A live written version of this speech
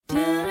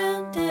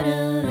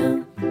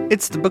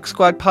It's the Book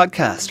Squad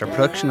podcast, a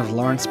production of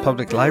Lawrence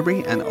Public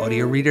Library and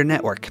Audio Reader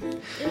Network.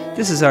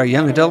 This is our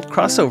young adult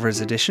crossovers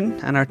edition,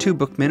 and our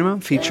 2-book minimum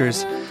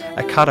features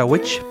Akata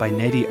Witch by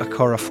Nnedi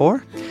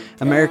Okorafor,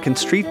 American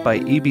Street by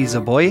E.B.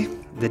 Zoboi,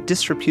 The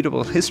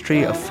Disreputable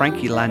History of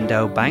Frankie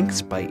Landau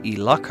Banks by E.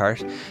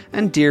 Lockhart,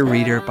 and Dear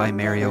Reader by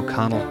Mary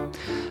O'Connell.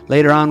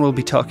 Later on, we'll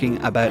be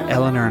talking about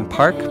Eleanor and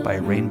Park by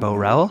Rainbow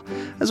Rowell,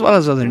 as well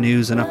as other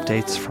news and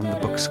updates from the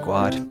Book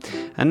Squad.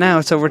 And now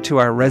it's over to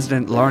our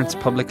resident Lawrence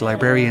Public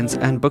Librarians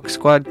and Book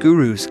Squad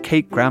gurus,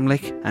 Kate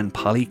Gramlich and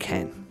Polly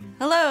Ken.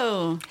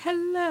 Hello.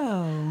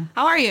 Hello.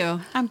 How are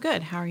you? I'm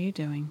good. How are you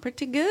doing?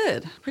 Pretty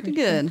good. Pretty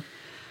good.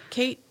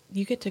 Kate,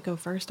 you get to go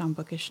first on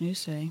Bookish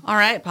News today. All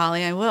right,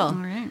 Polly, I will. All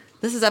right.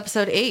 This is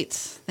episode 8.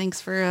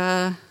 Thanks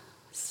for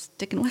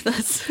sticking with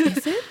us.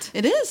 Is it?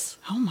 It is.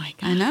 Oh my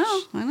gosh.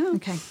 I know.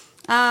 Okay.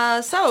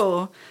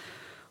 So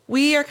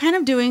we are kind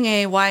of doing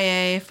a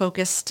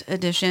YA-focused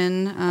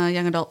edition,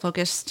 young adult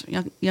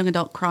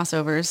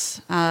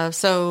crossovers.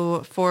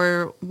 So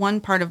for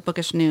one part of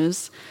Bookish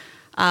News,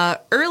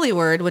 Early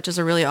Word, which is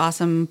a really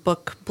awesome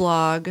book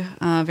blog,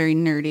 very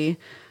nerdy,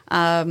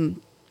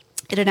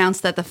 it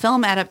announced that the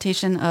film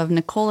adaptation of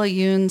Nicola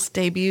Yoon's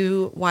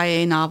debut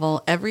YA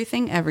novel,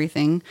 Everything,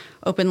 Everything,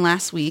 opened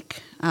last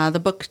week. The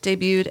book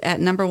debuted at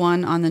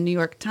 #1 on the New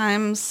York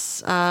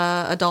Times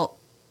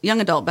young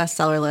adult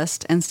bestseller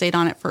list and stayed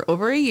on it for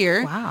over a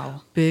year.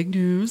 Wow. Big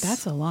news.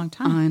 That's a long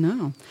time. I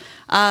know.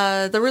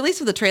 The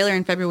release of the trailer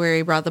in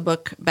February brought the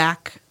book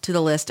back to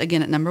the list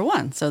again at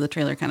 #1. So the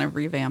trailer kind of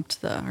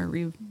revived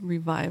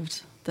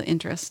the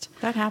interest.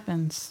 That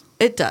happens.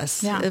 It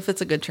does, Yeah. if it's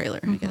a good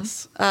trailer, I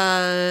guess.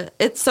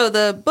 So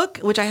the book,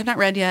 which I have not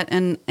read yet,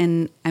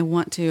 and I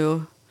want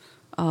to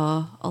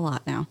a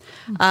lot now.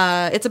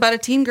 It's about a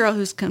teen girl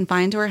who's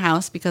confined to her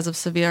house because of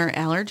severe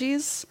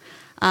allergies.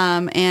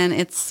 And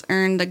it's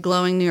earned a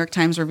glowing New York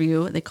Times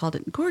review. They called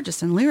it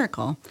gorgeous and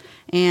lyrical.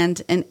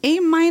 And an A-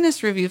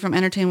 review from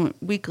Entertainment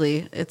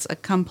Weekly. It's a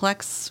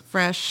complex,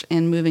 fresh,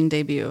 and moving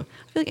debut.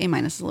 I feel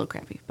like A- is a little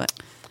crappy, but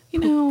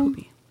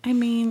poopy. I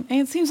mean,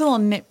 it seems a little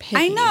nitpicky.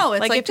 I know.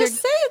 It's like if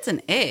just say it's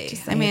an A.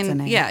 Just say it's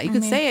an A. Yeah, you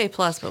could say A+,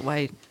 but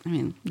why?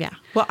 Yeah.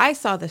 Well, I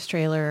saw this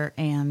trailer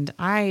and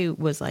I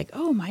was like,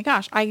 oh my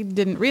gosh. I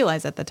didn't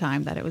realize at the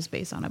time that it was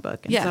based on a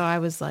book. And so I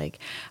was like,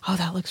 oh,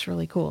 that looks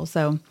really cool.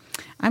 So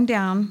I'm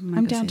down.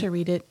 I'm down to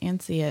read it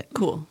and see it.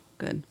 Cool.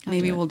 Good.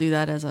 Maybe we'll do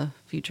that as a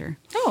future.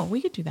 Oh,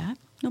 we could do that.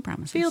 No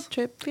promises. Field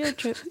trip.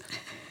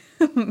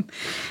 All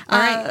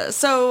right.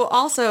 So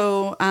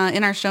also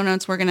in our show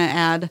notes, we're going to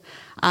add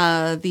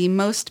the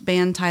most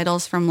banned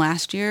titles from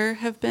last year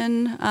have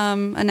been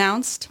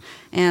announced.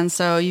 And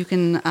so you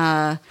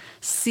can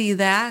see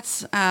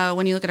that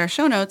when you look at our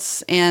show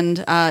notes.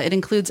 And it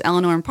includes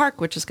Eleanor and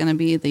Park, which is going to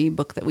be the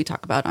book that we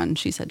talk about on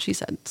She Said, She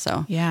Said.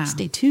 So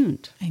stay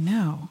tuned. I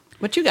know.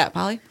 What you got,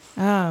 Polly?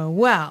 Oh,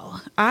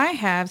 well, I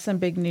have some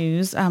big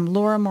news.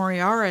 Laura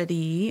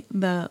Moriarty,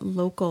 the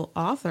local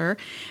author,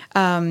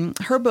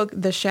 her book,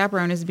 The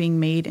Chaperone, is being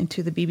made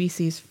into the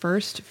BBC's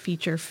first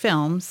feature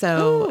film.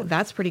 So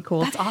that's pretty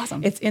cool. That's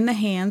awesome. It's in the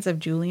hands of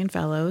Julian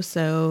Fellows,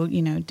 so,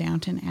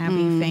 Downton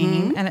Abbey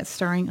fame, and it's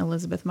starring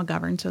Elizabeth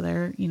McGovern. So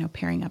they're,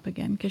 pairing up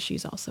again because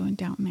she's also in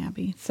Downton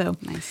Abbey. So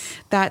nice.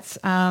 That's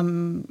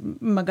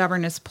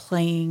McGovern is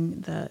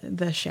playing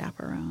the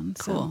chaperone.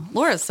 Cool.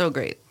 Laura's so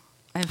great.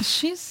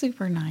 She's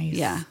super nice.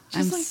 Yeah.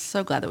 I'm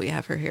so glad that we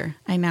have her here.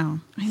 I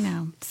know.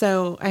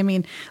 So,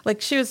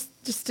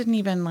 she didn't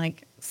even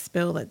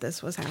spill that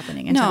this was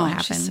happening until it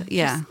happened.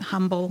 Just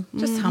humble.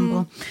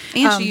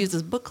 And she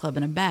uses book club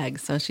in a bag.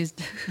 So she's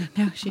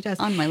she does.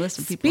 On my list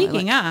of people.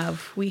 Speaking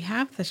of, we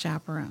have The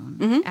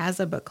Chaperone as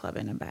a book club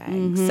in a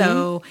bag.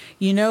 So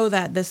you know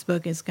that this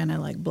book is going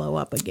to blow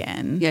up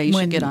again. Yeah, you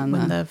should get on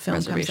the film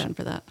reservation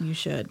for that. You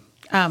should.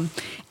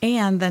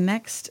 And the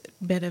next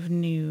bit of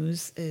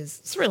news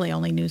it's really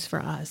only news for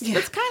us. Yeah.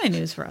 It's kind of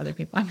news for other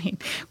people.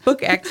 Book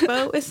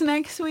Expo is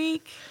next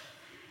week.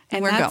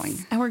 And we're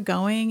going. And we're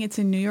going. It's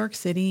in New York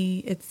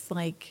City. It's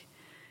like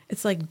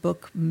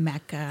book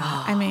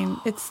mecca.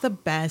 It's the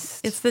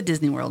best. It's the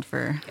Disney World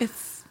for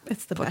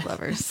it's the book best.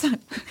 lovers.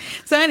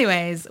 So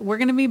anyways, we're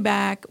going to be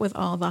back with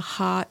all the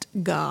hot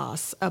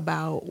goss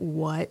about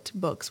what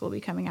books will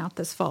be coming out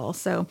this fall.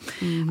 So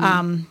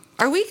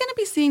are we going to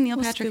be seeing Neil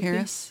Patrick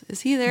Harris?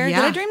 Is he there?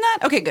 Yeah. Did I dream that?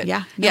 Okay, good.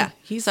 Yeah.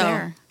 He's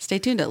there. Stay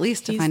tuned at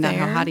least to find out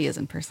how hot he is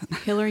in person.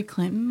 Hillary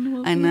Clinton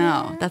will be I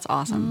know. there. That's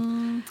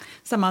awesome.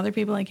 Some other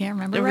people I can't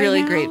remember. They're right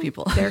really now. great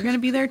people. They're going to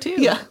be there too.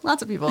 Yeah,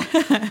 lots of people.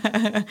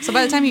 So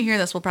by the time you hear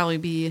this, we'll probably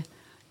be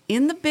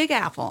in the Big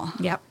Apple.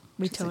 Yep,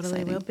 we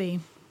totally will be.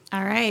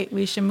 All right,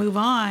 we should move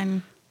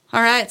on.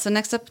 All right, so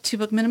next up,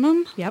 2-book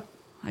minimum. Yep.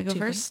 I go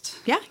first?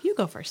 Yeah, you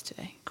go first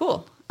today.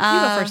 Cool. You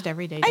go first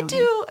every day, I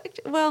do.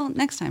 Well,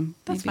 next time.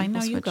 That's fine.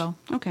 We'll no, switch. You go.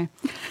 Okay.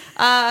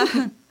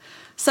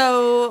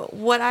 So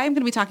what I'm going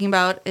to be talking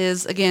about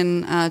is,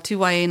 again, 2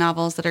 YA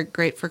novels that are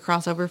great for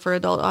crossover for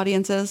adult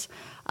audiences.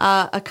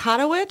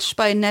 Akata Witch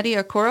by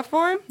Nnedi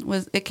Okorafor.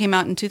 It came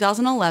out in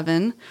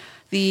 2011.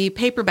 The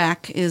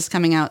paperback is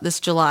coming out this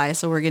July,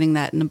 so we're getting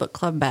that in a book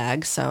club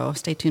bag, so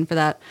stay tuned for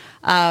that.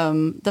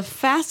 The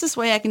fastest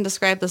way I can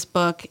describe this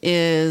book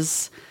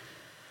is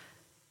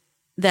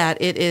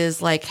that it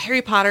is like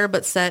Harry Potter,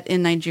 but set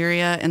in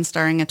Nigeria and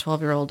starring a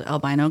 12-year-old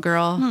albino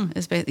girl. So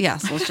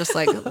it's just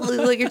like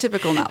your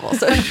typical novel.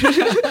 So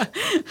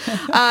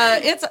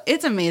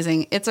it's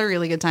amazing. It's a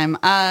really good time.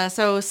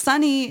 So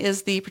Sunny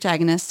is the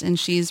protagonist, and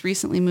she's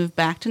recently moved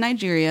back to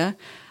Nigeria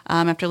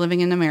after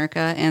living in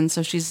America, and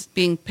so she's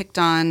being picked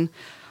on.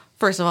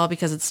 First of all,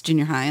 because it's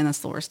junior high and that's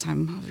the worst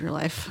time of your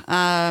life.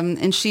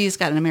 And she's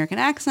got an American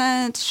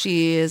accent.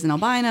 She is an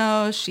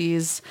albino.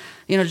 She's,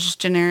 just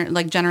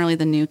generally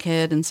the new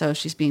kid. And so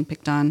she's being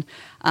picked on.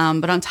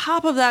 But on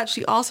top of that,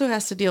 she also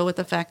has to deal with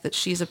the fact that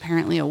she's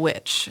apparently a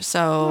witch.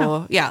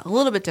 So a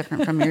little bit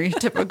different from your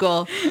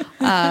typical,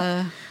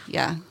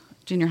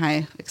 junior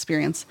high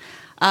experience.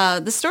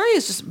 The story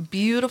is just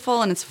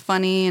beautiful, and it's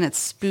funny, and it's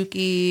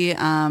spooky,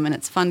 and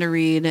it's fun to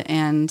read.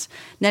 And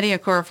Nnedi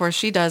Okorafor,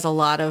 she does a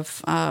lot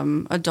of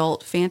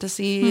adult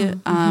fantasy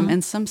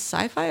and some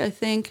sci-fi, I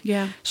think.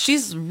 Yeah.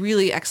 She's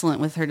really excellent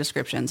with her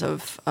descriptions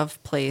of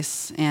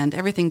place, and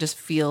everything just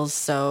feels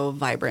so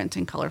vibrant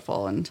and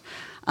colorful and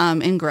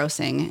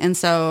engrossing. And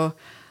so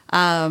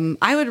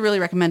I would really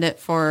recommend it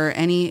for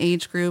any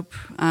age group.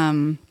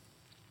 I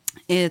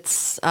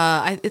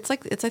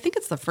think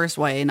it's the first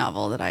YA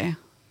novel that I,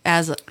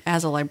 as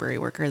a library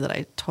worker, that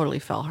I totally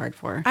fell hard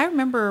for. I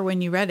remember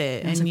when you read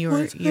it and you were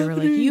like,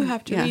 you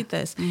have to read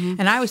this.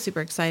 And I was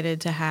super excited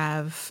to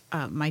have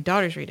my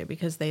daughters read it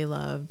because they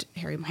loved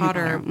Harry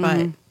Potter,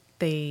 but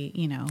they,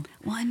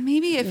 well, and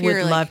maybe if would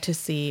you're love to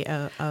see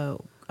a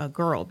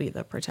girl be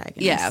the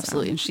protagonist. Yeah,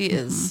 absolutely. And she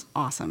is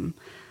awesome.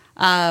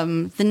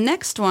 The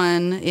next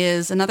one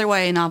is another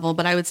YA novel,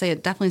 but I would say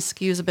it definitely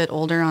skews a bit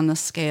older on the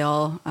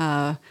scale.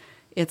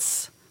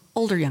 It's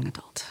older young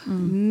adult,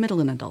 middle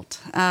and adult.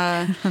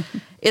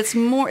 It's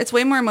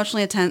way more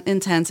emotionally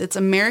intense. It's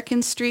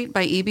American Street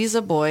by E.B.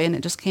 Zaboy, and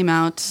it just came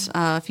out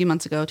a few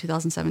months ago,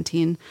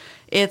 2017.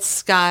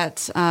 It's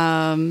got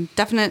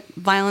definite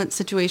violent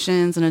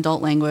situations and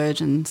adult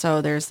language, and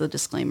so there's the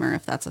disclaimer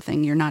if that's a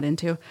thing you're not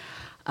into.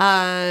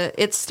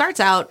 It starts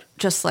out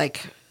just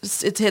like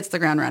it hits the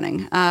ground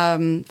running.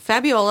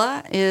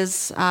 Fabiola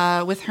is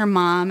with her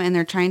mom, and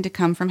they're trying to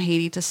come from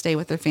Haiti to stay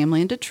with their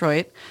family in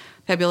Detroit.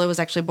 Fabiola was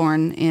actually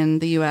born in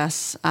the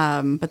U.S.,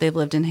 but they've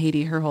lived in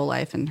Haiti her whole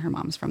life, and her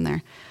mom's from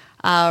there.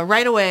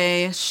 Right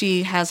away,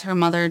 she has her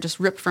mother just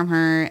ripped from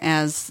her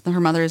as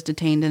her mother is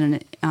detained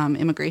in an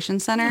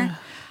immigration center.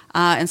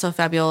 And so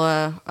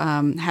Fabiola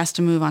has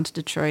to move on to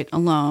Detroit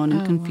alone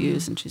and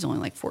confused, and she's only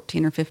like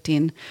 14 or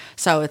 15.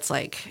 So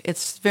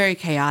it's very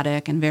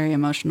chaotic and very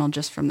emotional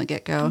just from the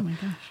get-go. Oh my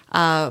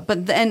gosh.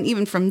 But then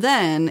even from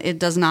then, it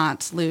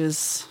doesn't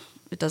lose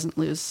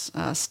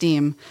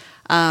steam.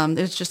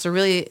 There's just a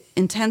really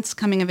intense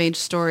coming-of-age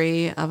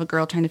story of a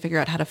girl trying to figure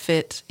out how to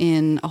fit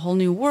in a whole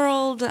new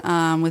world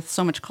with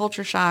so much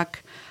culture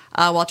shock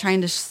while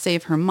trying to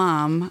save her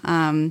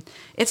mom.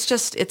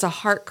 It's a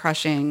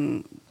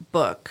heart-crushing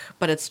book,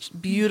 but it's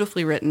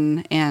beautifully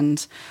written,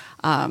 and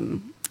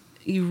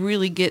you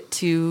really get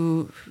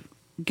to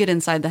get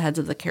inside the heads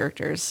of the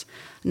characters,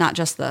 not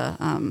just the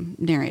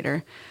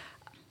narrator.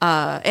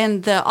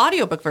 And the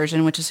audiobook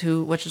version, which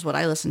is what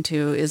I listen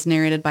to, is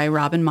narrated by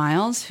Robin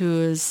Miles,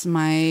 who is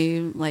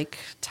my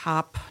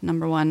top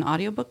 #1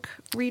 audiobook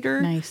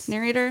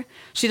narrator.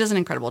 She does an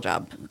incredible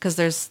job because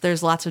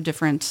there's lots of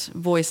different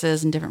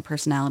voices and different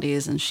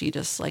personalities, and she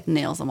just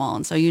nails them all.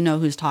 And so you know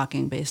who's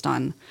talking based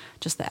on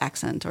just the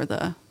accent or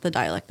the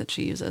dialect that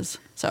she uses.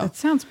 So it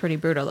sounds pretty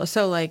brutal though.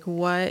 So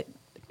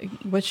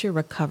what's your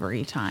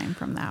recovery time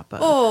from that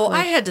book?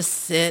 I had to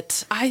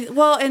sit.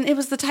 And it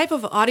was the type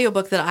of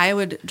audiobook that I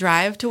would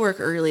drive to work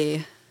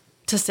early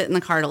to sit in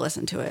the car to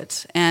listen to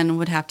it, and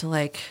would have to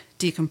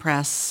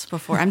decompress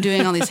before. I'm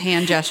doing all these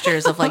hand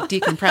gestures of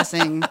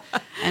decompressing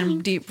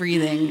and deep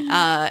breathing.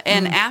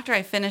 And after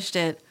I finished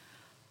it,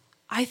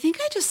 I think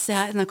I just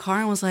sat in the car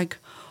and was like,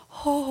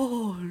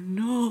 oh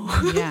no,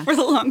 for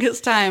the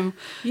longest time.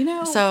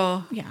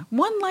 So yeah,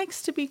 one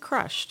likes to be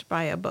crushed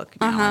by a book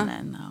now and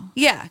then, though.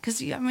 Yeah,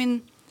 because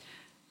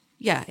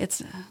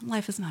it's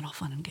life is not all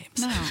fun and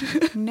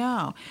games.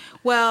 No.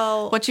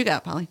 Well, what you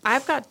got, Polly?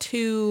 I've got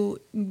 2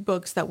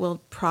 books that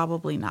will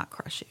probably not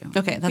crush you.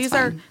 Okay, that's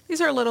fine.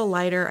 These are a little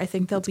lighter. I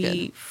think they'll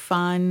be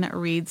fun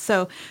reads.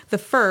 So the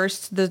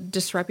first, The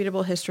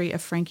Disreputable History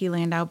of Frankie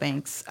Landau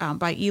Banks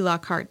by E.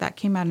 Lockhart, that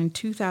came out in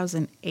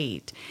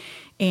 2008.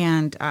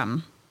 And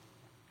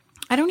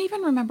I don't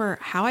even remember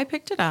how I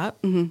picked it up,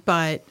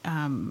 but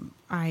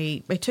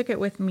I took it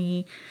with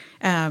me.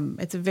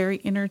 It's a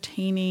very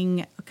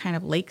entertaining kind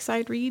of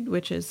lakeside read,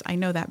 which is, I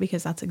know that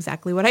because that's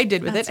exactly what I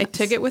did with it. Nice. I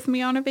took it with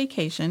me on a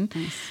vacation.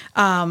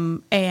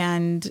 Nice.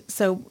 And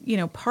so,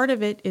 part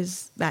of it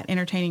is that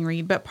entertaining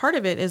read, but part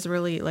of it is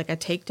really a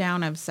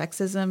takedown of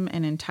sexism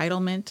and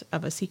entitlement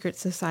of a secret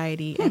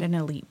society at an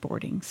elite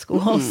boarding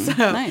school. So,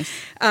 nice.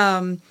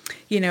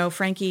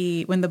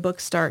 Frankie, when the book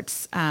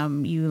starts,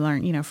 you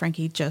learn,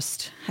 Frankie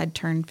just had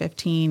turned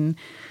 15.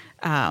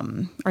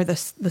 or the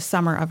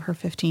summer of her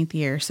 15th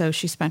year. So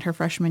she spent her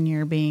freshman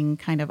year being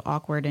kind of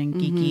awkward and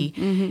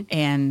geeky,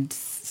 and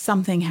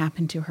something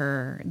happened to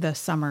her the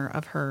summer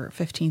of her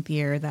 15th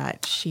year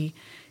that she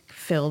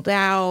filled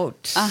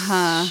out.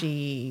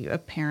 She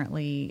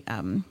apparently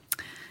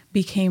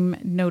became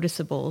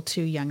noticeable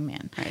to young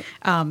men. Right.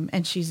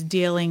 And she's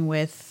dealing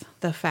with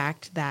the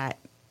fact that,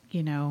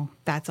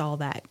 that's all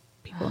that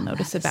people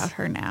notice about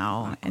her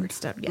now and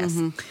stuff. Yes.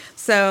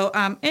 So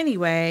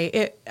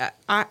anyway,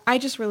 I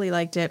just really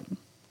liked it.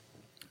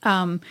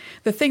 The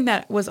thing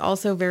that was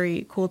also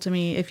very cool to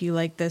me, if you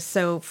like this,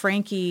 so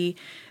Frankie,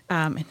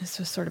 and this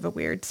was sort of a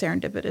weird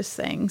serendipitous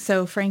thing.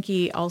 So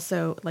Frankie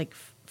also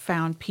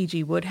found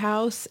P.G.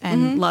 Wodehouse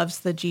and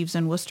loves the Jeeves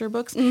and Wooster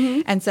books.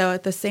 And so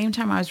at the same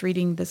time I was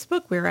reading this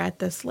book, we were at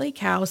this lake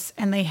house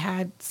and they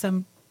had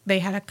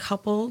a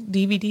couple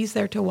DVDs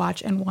there to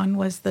watch. And one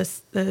was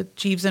the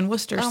Jeeves and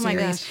Wooster series. My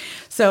gosh.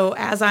 So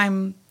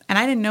and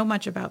I didn't know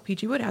much about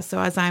P.G. Wodehouse.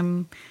 So as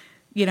I'm,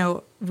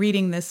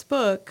 reading this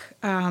book,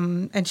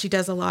 and she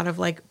does a lot of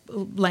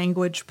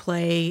language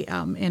play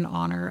in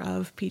honor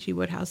of P.G.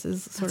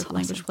 Wodehouse's sort of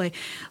language play,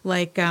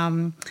 like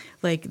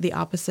the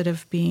opposite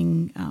of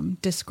being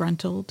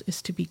disgruntled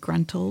is to be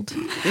gruntled.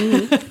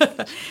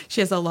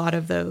 She has a lot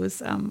of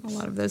those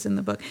in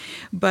the book,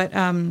 but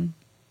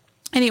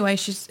anyway,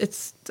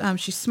 she's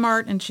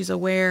smart and she's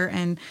aware,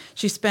 and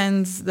she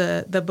spends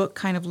the book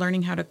kind of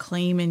learning how to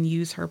claim and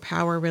use her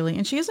power, really.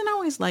 And she isn't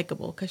always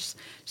likable because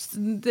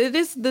it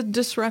is the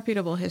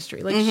disreputable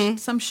history.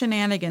 Some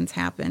shenanigans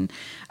happen,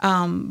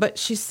 but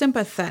she's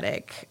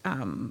sympathetic.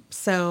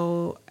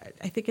 So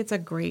I think it's a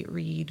great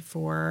read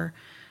for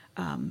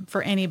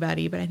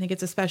anybody, but I think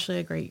it's especially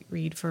a great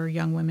read for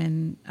young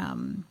women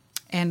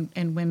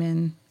and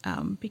women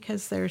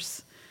because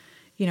there's,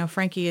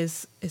 Frankie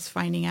is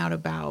finding out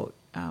about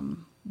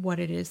what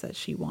it is that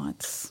she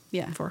wants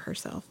for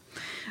herself.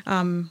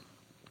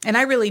 And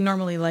I really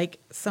normally like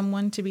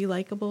someone to be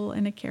likable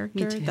in a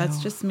character. Me too.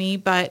 That's just me.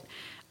 But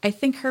I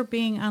think her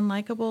being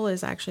unlikable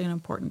is actually an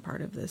important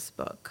part of this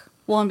book.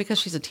 Well, and because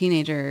she's a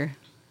teenager,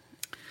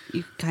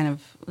 you kind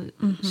of,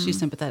 she's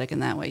sympathetic in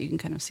that way. You can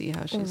kind of see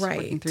how she's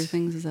working through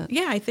things. Is that?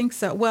 Yeah, I think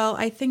so. Well,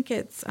 I think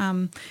it's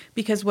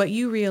because what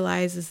you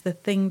realize is the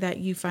thing that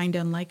you find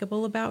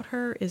unlikable about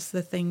her is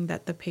the thing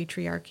that the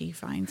patriarchy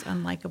finds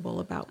unlikable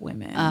about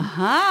women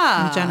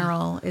in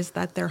general, is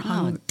that they're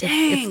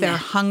if they're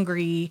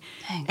hungry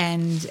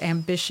and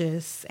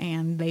ambitious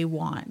and they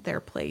want their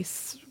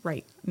place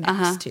right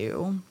next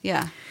to.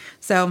 Yeah.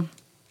 So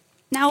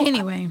now,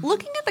 anyway,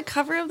 looking at the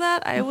cover of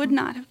that, I would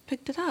not have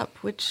picked it up,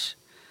 which...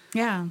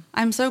 Yeah.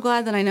 I'm so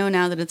glad that I know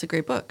now that it's a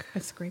great book.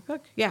 It's a great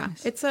book. Yeah.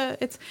 Nice.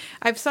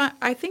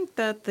 I think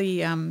that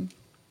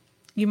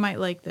you might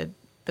like the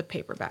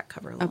paperback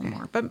cover a little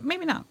more, but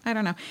maybe not. I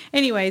don't know.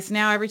 Anyways,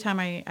 now every time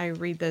I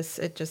read this,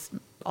 it just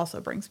also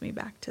brings me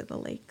back to the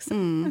lakes.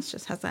 It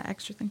just has that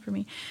extra thing for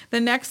me.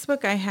 The next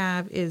book I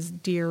have is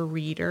Dear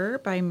Reader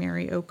by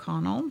Mary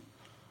O'Connell,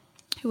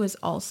 who is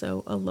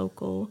also a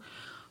local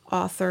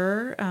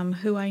author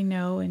who I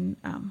know, and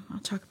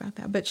I'll talk about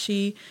that. But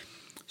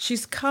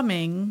she's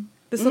coming.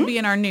 This will be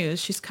in our news.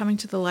 She's coming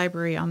to the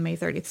library on May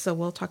 30th, so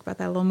we'll talk about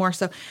that a little more.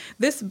 So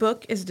this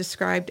book is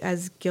described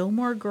as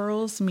Gilmore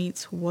Girls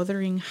meets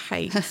Wuthering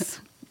Heights.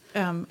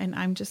 And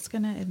I'm just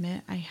going to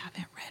admit I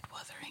haven't read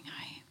Wuthering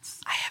Heights.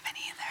 I haven't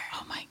either.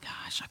 Oh, my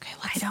gosh. Okay,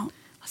 let's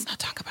not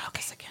talk about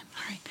this again.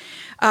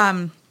 All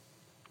right.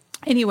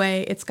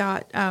 Anyway, it's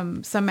got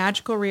some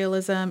magical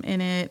realism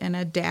in it and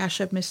a dash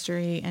of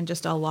mystery and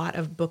just a lot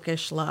of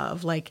bookish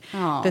love.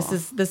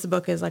 This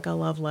book is like a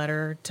love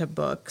letter to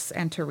books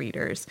and to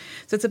readers.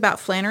 So it's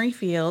about Flannery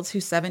Fields,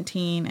 who's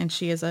 17, and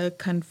she is a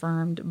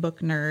confirmed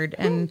book nerd.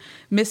 And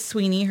Miss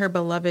Sweeney, her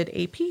beloved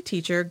AP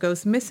teacher,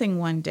 goes missing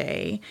one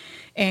day.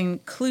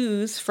 And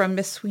clues from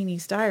Miss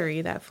Sweeney's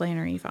diary that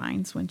Flannery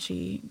finds when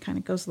she kind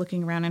of goes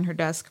looking around in her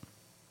desk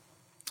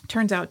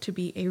turns out to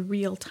be a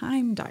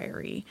real-time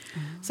diary.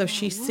 So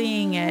she's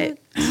seeing it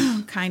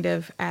kind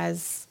of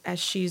as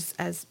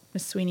Miss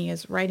Sweeney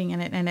is writing in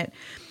it, and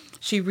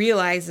she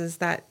realizes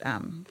that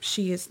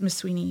Miss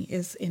Sweeney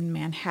is in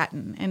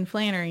Manhattan, and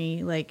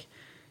Flannery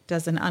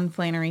does an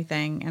un-Flannery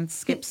thing and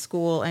skips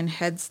school and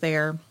heads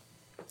there,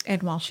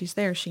 and while she's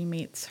there she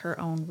meets her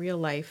own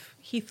real-life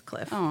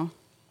Heathcliff. Oh.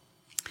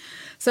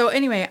 So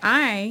anyway,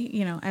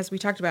 as we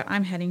talked about,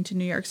 I'm heading to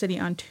New York City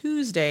on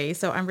Tuesday,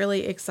 so I'm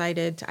really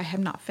excited. I have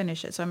not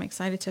finished it, so I'm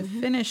excited to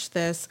finish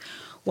this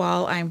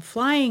while I'm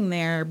flying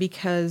there,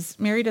 because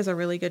Mary does a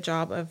really good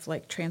job of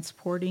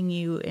transporting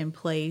you in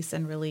place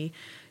and really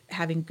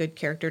having good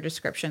character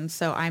descriptions.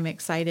 So I'm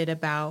excited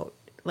about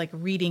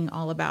reading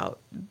all about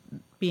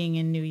being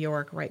in New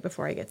York right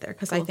before I get there,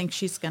 because I think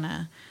she's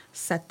gonna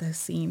set the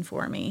scene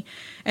for me.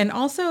 And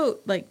also,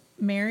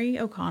 Mary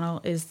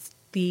O'Connell is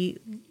the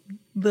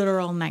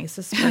literal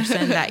nicest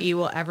person that you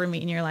will ever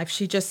meet in your life.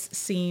 She just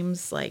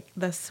seems like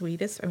the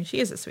sweetest. I mean, she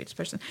is the sweetest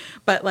person,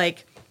 but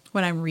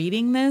when I'm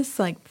reading this,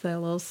 the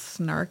little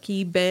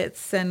snarky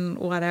bits and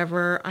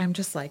whatever, I'm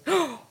just like,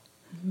 oh,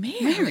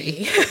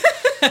 Mary.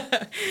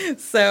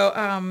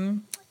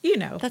 So, you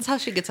know, That's how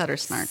she gets out her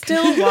snark.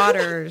 still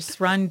waters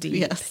run deep.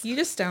 Yes. You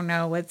just don't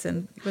know what's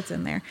in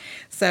there.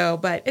 So,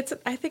 but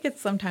I think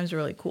it's sometimes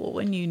really cool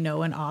when you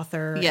know an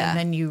author Yeah. and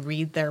then you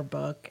read their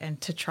book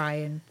and to try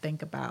and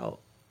think about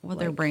What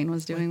their brain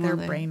was doing what their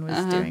while they- brain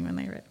was doing when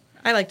they read.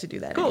 I like to do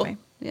that Cool. anyway.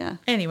 Yeah.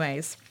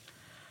 Anyways,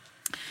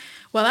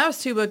 well, that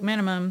was 2 book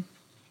minimum.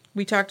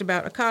 We talked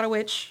about Akata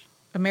Witch,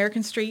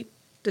 American Street,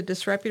 The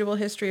Disreputable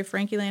History of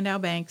Frankie Landau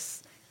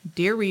Banks.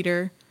 Dear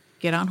reader,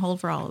 get on hold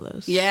for all of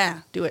those.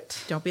 Yeah. Do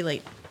it. Don't be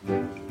late.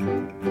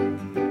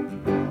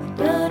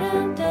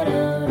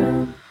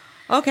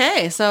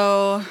 Okay.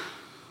 So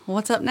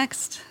what's up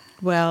next?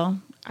 Well,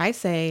 I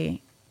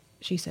say,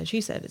 she said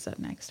is up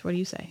next. What do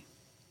you say?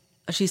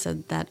 She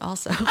said that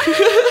also.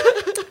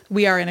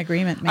 We are in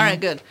agreement, man. All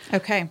right, good.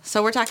 Okay.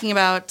 So we're talking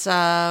about,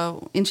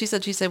 and she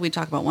said we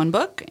talk about one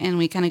book and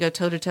we kind of go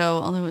toe to toe,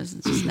 although it's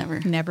just never.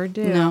 Never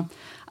do. No.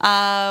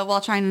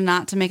 While trying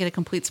not to make it a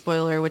complete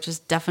spoiler, which is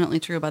definitely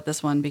true about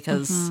this one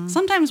because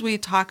sometimes we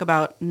talk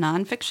about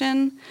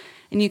nonfiction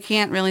and you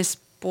can't really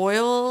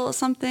spoil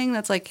something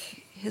that's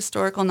like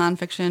historical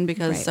nonfiction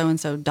because Right.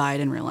 so-and-so died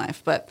in real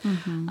life. But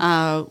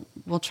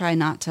we'll try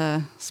not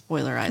to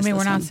spoilerize I mean, we're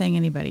this not one. saying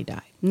anybody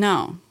died,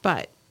 No.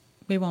 but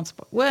we won't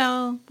spoil.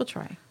 Well, we'll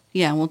try.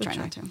 Yeah, we'll try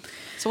not to.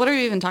 So what are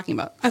we even talking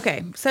about?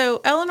 Okay,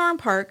 so Eleanor and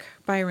Park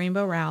by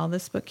Rainbow Rowell.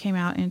 This book came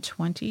out in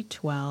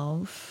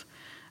 2012.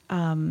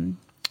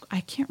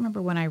 I can't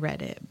remember when I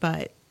read it,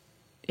 but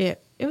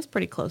it was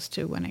pretty close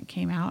to when it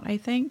came out, I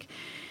think.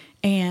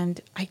 And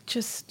I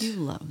just You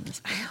love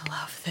this book. I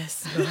love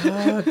this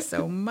book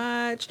so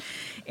much.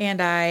 And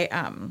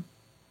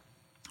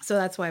so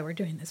that's why we're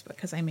doing this book,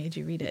 because I made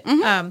you read it.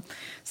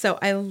 So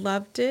I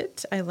loved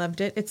it.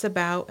 It's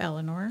about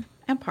Eleanor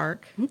and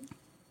Park.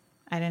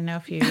 I didn't know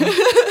if you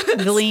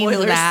gleaned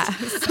Spoilers. that.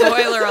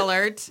 Spoiler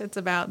alert. It's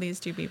about these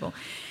 2 people.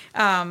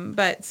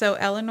 But so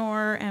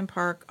Eleanor and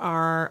Park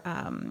are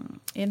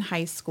in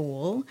high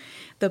school.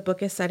 The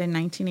book is set in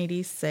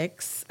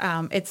 1986.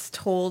 It's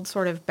told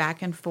sort of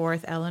back and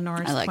forth.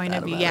 Eleanor's I like point that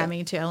of view. about Yeah, it.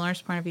 me too.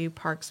 Eleanor's point of view,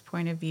 Park's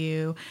point of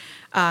view.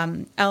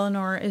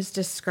 Eleanor is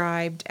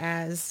described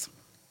as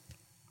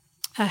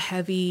a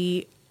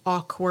heavy,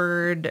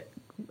 awkward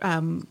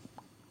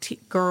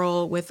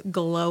girl with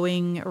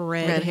glowing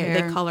red hair.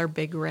 hair. They call her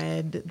Big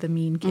Red. The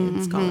mean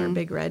kids call her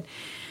Big Red.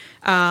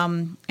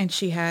 And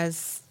she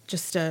has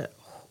just a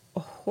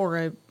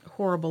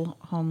horrible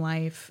home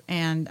life.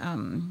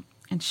 And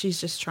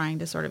she's just trying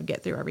to sort of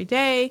get through every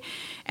day.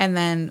 And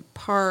then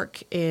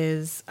Park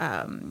is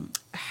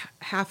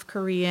half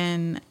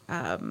Korean.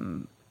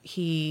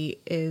 He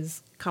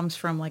comes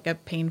from like a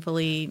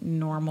painfully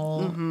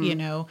normal,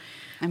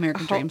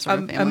 American Dream sort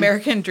of family.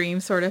 American Dream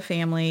sort of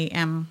family.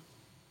 And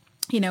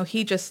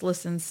he just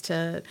listens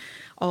to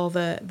all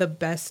the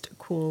best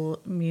cool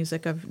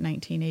music of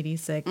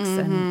 1986,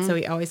 and so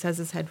he always has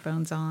his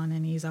headphones on,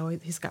 and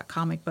he's got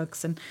comic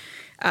books, and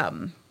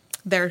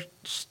they're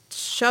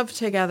shoved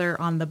together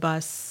on the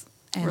bus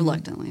and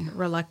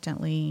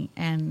reluctantly,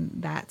 and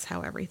that's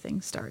how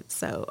everything starts.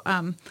 So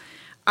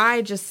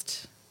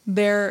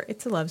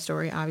it's a love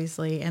story,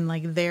 obviously, and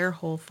like their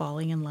whole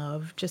falling in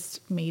love just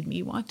made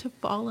me want to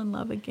fall in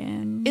love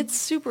again. It's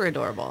super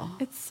adorable.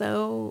 It's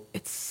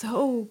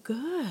so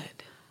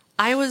good.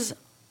 I was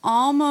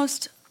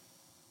almost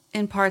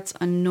in parts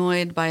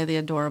annoyed by the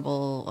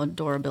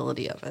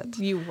adorability of it.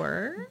 You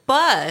were?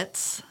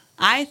 But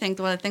I think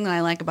the thing that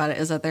I like about it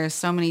is that there's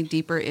so many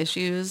deeper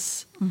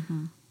issues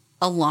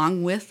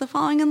along with the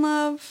falling in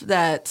love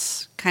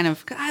that kind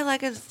of I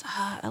like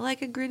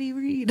a gritty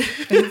read.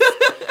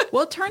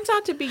 Well, it turns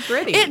out to be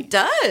gritty. It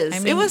does. I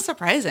mean, it was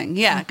surprising.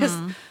 Yeah, because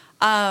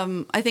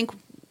I think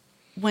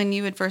when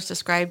you had first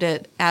described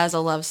it as a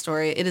love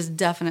story, it is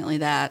definitely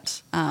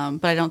that.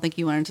 But I don't think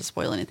you wanted to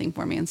spoil anything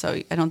for me, and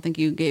so I don't think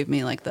you gave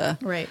me like the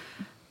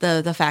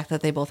fact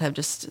that they both have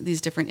just these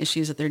different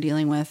issues that they're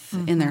dealing with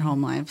in their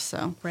home lives.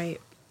 So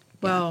right.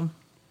 Well,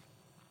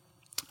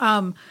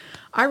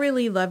 I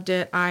really loved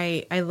it.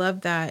 I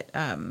love that.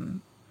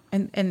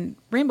 And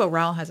Rainbow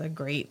Rowell has a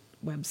great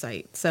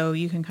website, so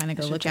you can kind of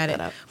go look at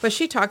it. But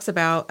she talks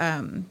about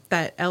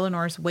that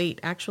Eleanor's weight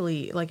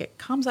actually, like, it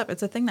comes up.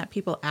 It's a thing that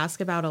people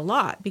ask about a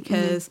lot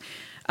because,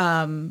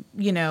 there's.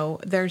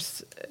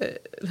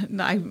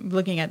 I'm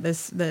looking at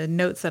the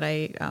notes that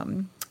I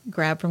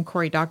grabbed from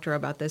Cory Doctorow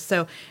about this.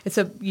 So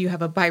you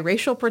have a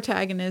biracial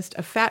protagonist,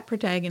 a fat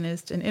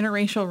protagonist, an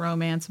interracial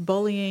romance,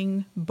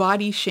 bullying,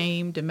 body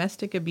shame,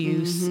 domestic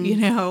abuse.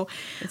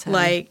 It's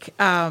like.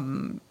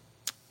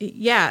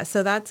 Yeah,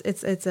 so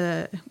it's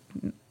a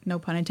no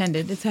pun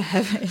intended. It's a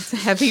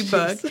heavy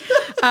book,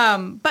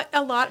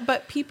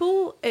 but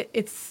people,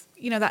 it's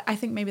that I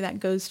think maybe that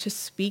goes to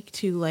speak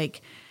to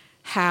like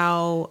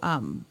how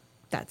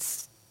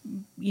that's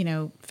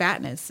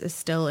fatness is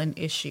still an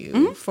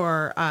issue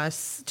for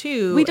us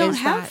too. We don't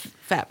have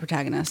fat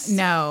protagonists.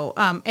 No,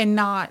 and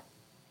not.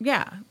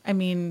 Yeah, I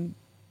mean,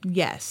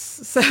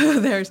 yes.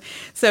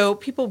 So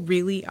people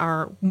really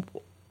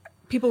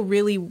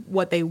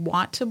what they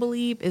want to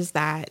believe is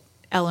that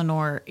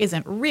Eleanor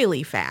isn't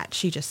really fat.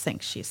 She just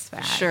thinks she's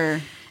fat. Sure.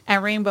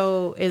 And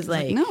Rainbow is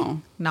like,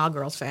 no. nah,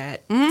 girl's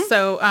fat.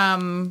 So,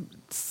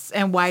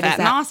 and why does Fat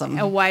and that, awesome.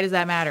 and why does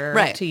that matter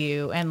Right. to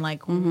you? And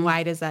like,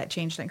 why does that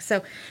change things?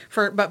 So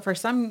for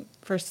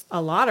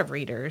a lot of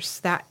readers,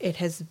 that it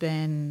has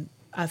been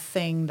a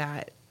thing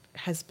that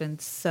has been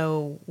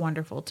so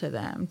wonderful to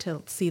them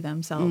to see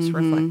themselves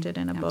reflected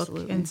in a book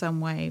in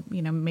some way,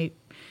 you know,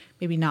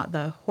 maybe not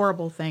the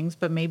horrible things,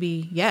 but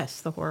maybe,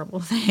 yes, the horrible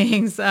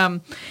things.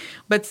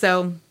 But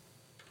so,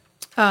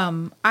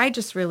 I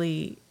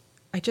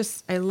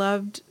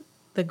loved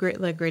the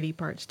gritty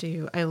parts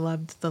too. I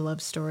loved the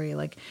love story,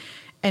 like,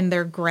 and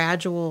their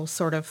gradual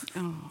sort of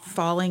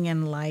falling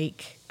in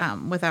like,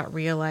 without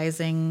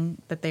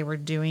realizing that they were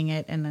doing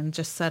it. And then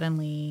just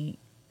suddenly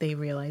they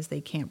realize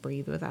they can't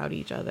breathe without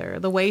each other.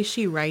 The way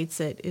she writes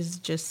it is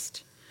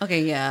just...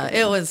 Okay, yeah,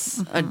 it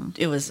was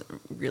it was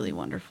really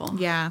wonderful.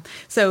 Yeah.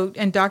 So,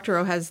 and Dr.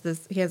 O has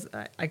this,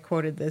 I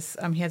quoted this,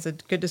 he has a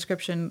good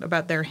description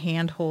about their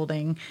hand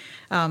holding.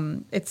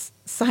 It's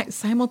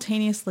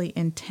simultaneously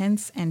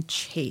intense and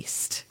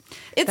chaste.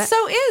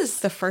 So is.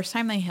 The first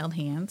time they held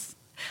hands,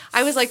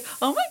 I was like,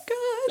 oh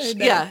my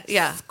gosh.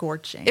 Yeah.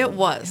 Scorching. It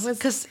was.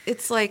 Because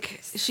it's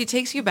like, she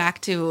takes you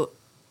back to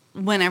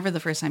whenever the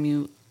first time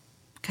you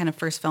kind of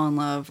first fell in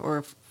love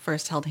or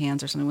first held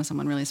hands or something with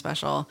someone really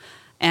special.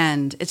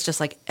 And it's just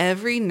like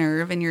every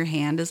nerve in your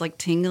hand is like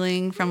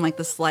tingling from like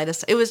the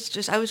slightest. It was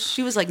just,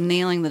 she was like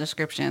nailing the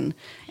description.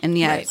 And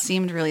yeah, Right. It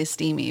seemed really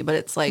steamy, but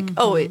it's like,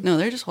 oh wait, no,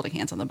 they're just holding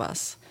hands on the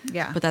bus.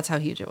 Yeah. But that's how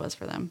huge it was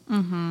for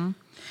them.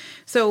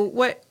 So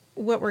what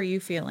were you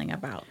feeling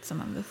about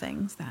some of the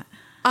things that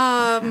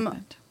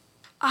happened?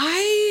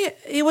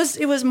 It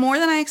was more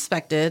than I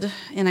expected.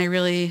 And I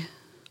really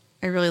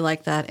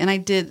liked that. And I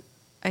did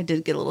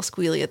get a little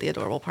squealy at the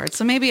adorable part.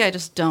 So maybe I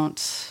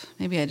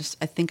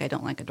think I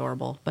don't like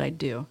adorable, but I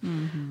do.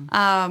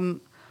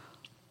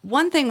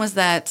 One thing was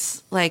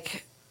that,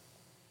 like,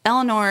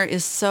 Eleanor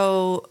is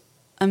so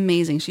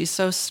amazing. She's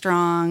so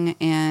strong,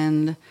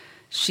 and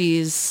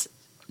she's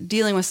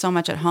dealing with so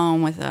much at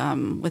home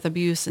with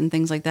abuse and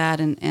things like that,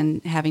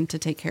 and having to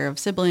take care of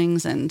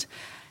siblings. And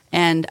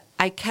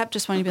I kept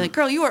just wanting to be like,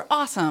 girl, you are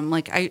awesome.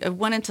 Like, I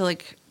wanted to,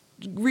 like,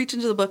 reach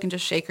into the book and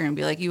just shake her and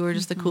be like, you were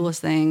just the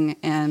coolest thing.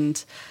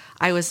 And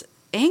I was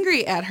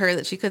angry at her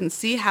that she couldn't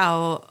see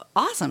how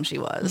awesome she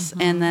was.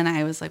 And then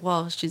I was like,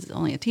 well, she's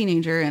only a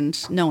teenager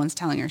and no one's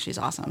telling her she's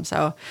awesome.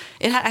 So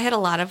I had a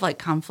lot of like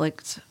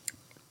conflict,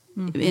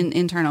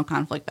 internal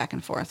conflict back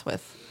and forth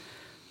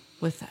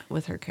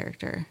with her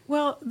character.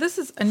 Well, this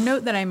is a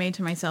note that I made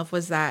to myself,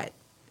 was that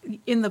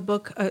in the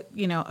book,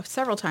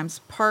 several times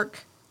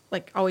Park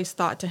like always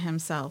thought to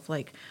himself,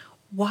 like,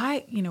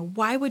 why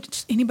would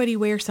anybody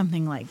wear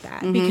something like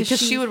that? Because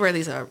she would wear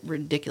these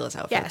ridiculous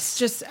outfits. Yes,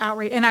 just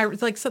outrageous. And I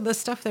like, so the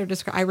stuff they're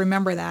describing, I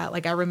remember that.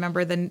 Like, I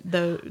remember the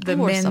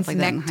men's like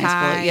neckties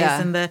yeah.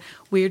 and the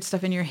weird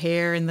stuff in your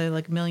hair and the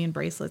like million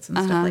bracelets and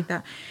stuff like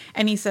that.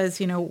 And he says,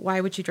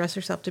 why would she dress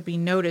herself to be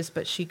noticed?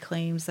 But she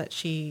claims that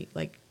she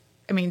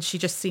she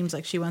just seems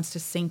like she wants to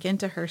sink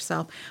into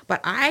herself. But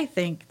I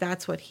think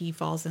that's what he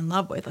falls in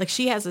love with. Like,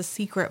 she has a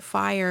secret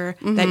fire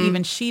that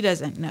even she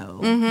doesn't know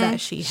that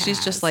she has.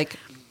 She's just like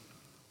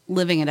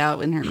living it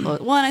out in her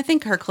clothes. Well, and I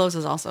think her clothes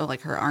is also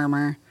like her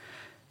armor,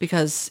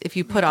 because if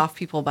you put off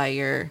people by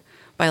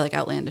like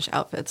outlandish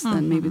outfits,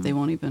 then maybe they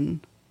won't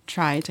even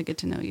try to get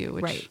to know you.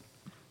 Which, right.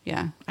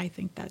 Yeah. I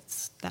think that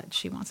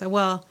she wants it.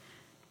 Well,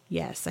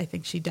 yes, I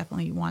think she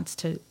definitely wants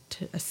to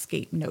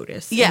escape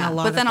notice. Yeah, in a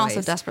lot but then of also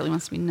ways. desperately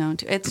wants to be known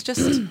too. It's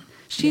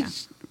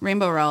just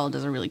Rainbow Rowell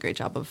does a really great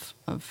job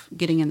of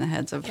getting in the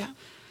heads of. Yeah,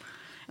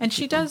 and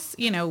she does.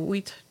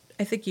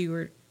 I think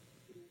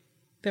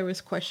there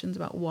was questions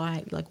about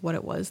why, like, what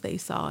it was they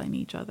saw in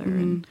each other,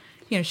 and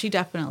she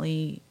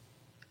definitely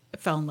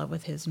fell in love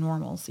with his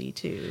normalcy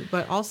too.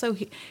 But also,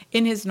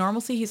 in his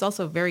normalcy, he's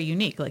also very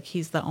unique. Like,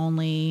 he's the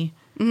only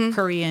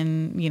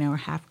Korean,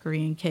 half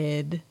Korean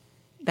kid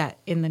that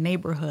in the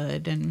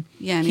neighborhood, and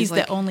he's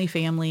the only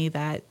family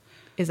that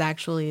is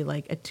actually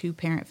like a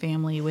 2-parent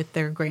family with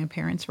their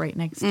grandparents right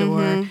next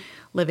door,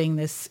 living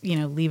this,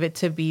 Leave It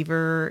to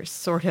Beaver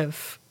sort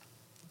of,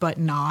 but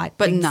not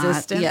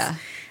existence.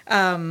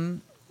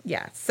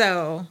 Yeah.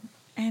 So,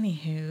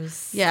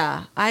 anywho's.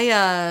 Yeah,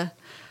 I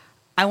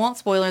won't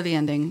spoiler the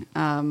ending,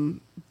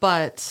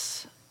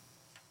 but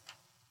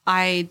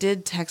I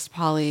did text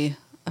Polly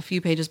a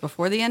few pages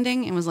before the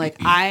ending and was like,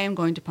 I am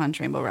going to punch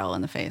Rainbow Rowell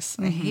in the face.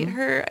 I hate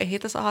her. I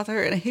hate this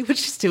author, and I hate what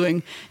she's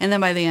doing. And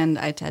then by the end,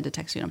 I had to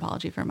text you an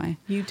apology for my.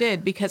 You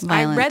did, because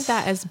violent. I read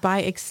that as by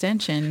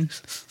extension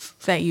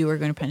that you were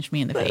going to punch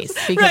me in the face,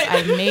 because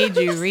I made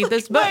you read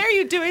this book. Why are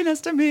you doing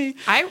this to me?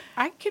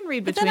 I can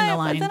read between the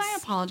lines. But then I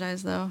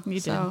apologize, though. You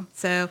did.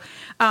 So,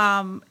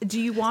 do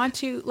you want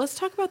to? Let's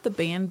talk about the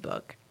banned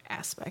book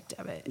aspect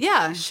of it.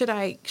 Yeah. Should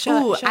I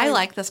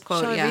like this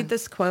quote. Shall I read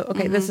this quote?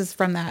 Okay, this is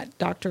from that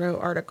Dr. O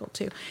article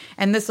too,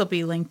 and this will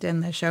be linked in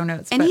the show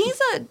notes. And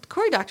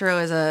Cory Doctorow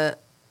is a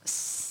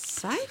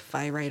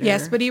sci-fi writer.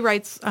 Yes, but he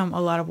writes a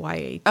lot of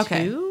YA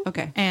too.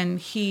 Okay. And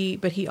he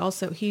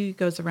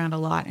goes around a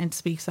lot and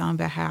speaks on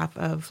behalf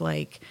of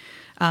like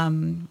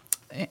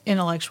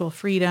intellectual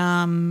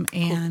freedom,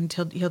 and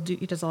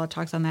he does a lot of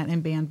talks on that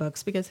in banned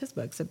books because his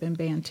books have been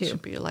banned too.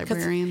 Should be a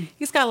librarian.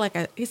 He's got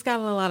a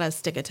lot of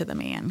stick it to the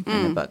man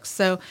kind of books.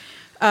 So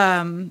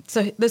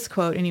this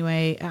quote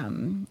anyway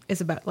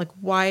is about like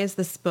why has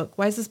this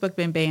book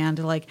been banned?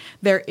 Like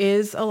there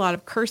is a lot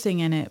of cursing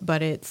in it,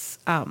 but it's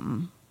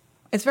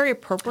very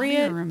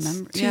appropriate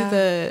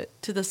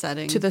to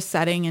the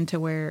setting and to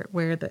where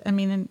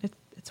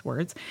it's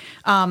words,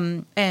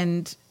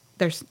 and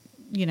there's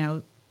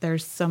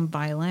some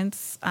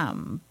violence,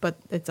 but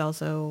it's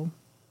also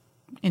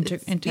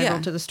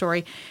integral to the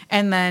story.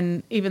 And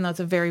then even though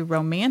it's a very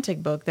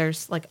romantic book,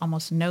 there's like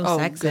almost no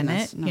sex in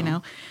it,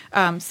 no.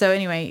 So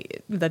anyway,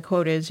 the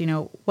quote is,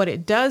 what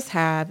it does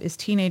have is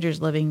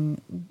teenagers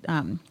living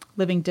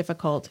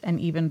difficult and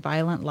even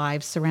violent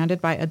lives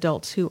surrounded by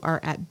adults who are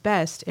at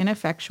best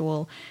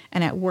ineffectual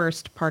and at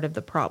worst part of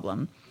the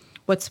problem.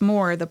 What's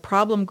more, the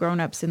problem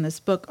grown-ups in this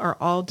book are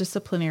all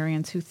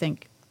disciplinarians who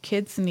think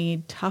kids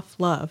need tough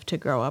love to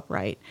grow up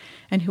right,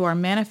 and who are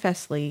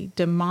manifestly,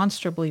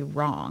 demonstrably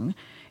wrong.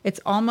 It's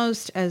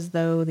almost as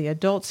though the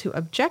adults who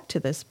object to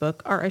this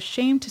book are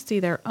ashamed to see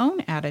their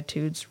own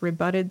attitudes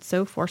rebutted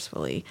so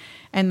forcefully,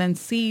 and then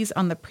seize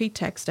on the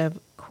pretext of,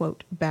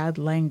 quote, bad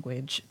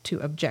language to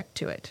object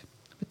to it.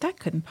 But that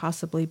couldn't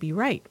possibly be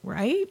right?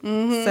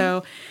 Mm-hmm.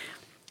 So,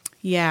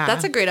 yeah.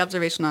 That's a great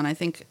observation on, I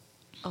think,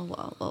 a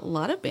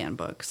lot of banned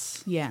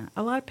books. Yeah.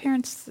 A lot of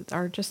parents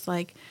are just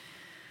like,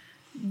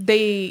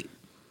 they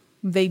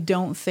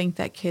don't think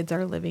that kids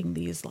are living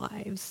these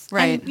lives.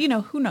 Right.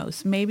 And, who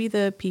knows? Maybe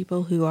the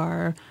people who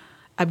are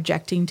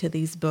objecting to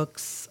these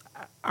books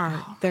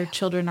their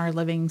children are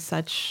living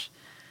such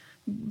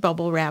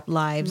bubble wrap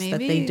lives that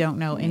they don't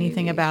know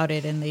anything about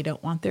it, and they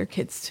don't want their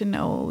kids to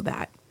know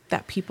that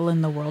people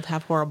in the world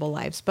have horrible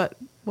lives. But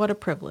what a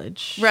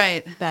privilege.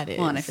 Right. That is.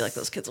 Well, and I feel like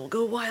those kids will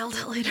go wild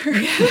later.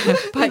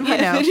 But,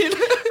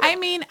 I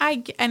mean,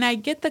 I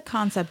get the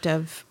concept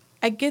of,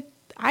 I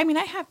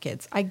have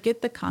kids. I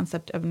get the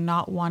concept of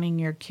not wanting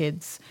your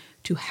kids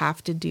to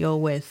have to deal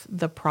with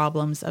the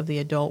problems of the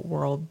adult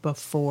world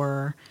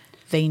before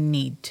they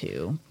need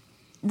to.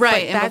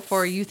 Right, and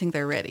before you think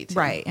they're ready to.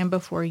 Right, and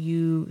before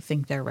you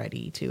think they're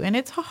ready to. And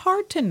it's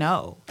hard to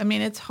know. I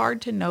mean, it's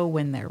hard to know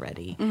when they're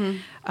ready.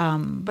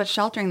 Mm-hmm. But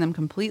sheltering them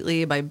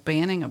completely by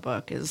banning a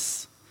book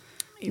is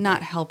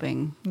not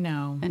helping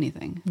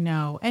anything.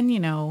 No. And,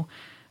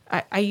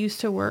 I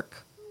used to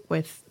work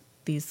with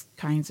these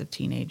kinds of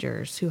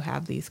teenagers who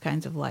have these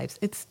kinds of lives.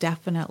 It's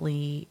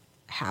definitely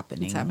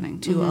happening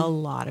to a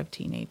lot of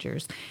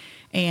teenagers.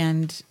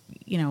 And,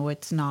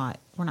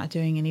 we're not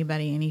doing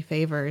anybody any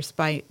favors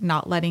by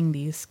not letting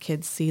these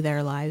kids see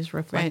their lives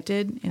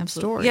reflected in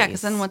stories. Yeah,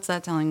 because then what's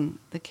that telling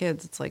the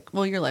kids? It's like,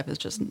 well, your life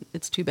is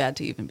it's too bad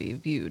to even be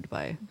viewed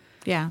by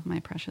my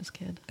precious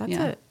kid.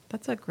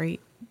 It's a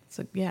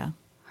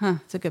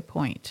good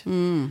point.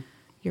 Mm.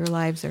 Your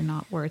lives are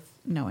not worth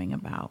knowing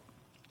about.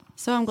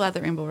 So I'm glad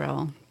that Rainbow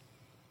Rowell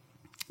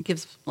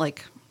gives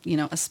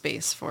a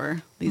space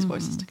for these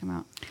voices to come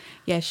out.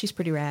 Yeah, she's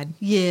pretty rad.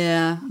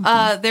 Yeah.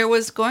 Mm-hmm. There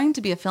was going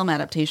to be a film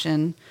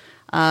adaptation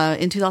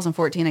in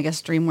 2014. I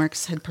guess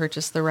DreamWorks had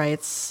purchased the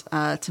rights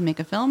to make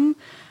a film.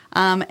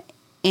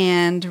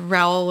 And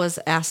Rowell was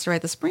asked to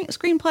write the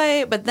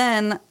screenplay. But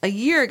then a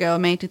year ago,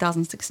 May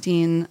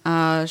 2016,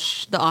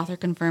 the author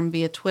confirmed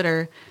via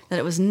Twitter that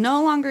it was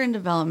no longer in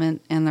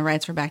development and the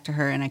rights were back to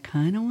her. And I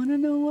kind of want to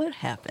know what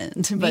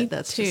happened. But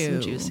that's just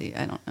some juicy.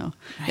 I don't know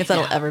if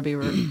that'll ever be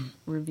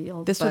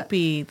revealed. This would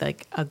be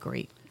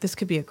this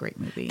could be a great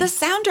movie. The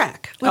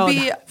soundtrack would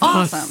be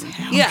awesome.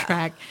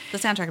 Yeah. The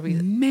soundtrack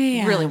would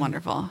be really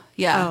wonderful.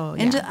 Yeah. Oh,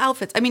 and the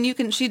outfits. I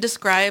mean, she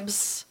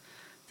describes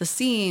the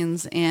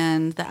scenes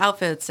and the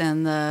outfits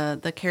and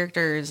the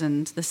characters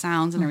and the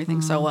sounds and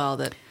everything so well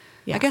that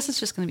I guess it's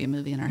just going to be a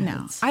movie in our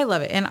heads. I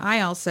love it. And I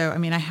also,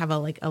 I have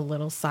a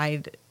little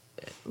side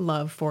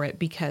love for it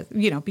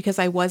because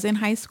I was in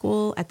high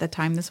school at the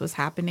time this was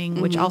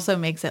happening, which also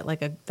makes it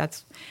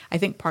that's I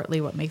think partly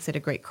what makes it a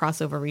great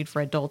crossover read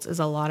for adults is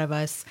a lot of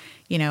us,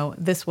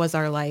 this was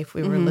our life.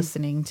 We were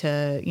listening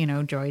to,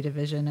 Joy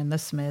Division and the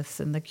Smiths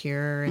and the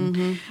Cure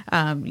and,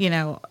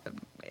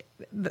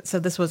 so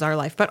this was our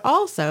life. But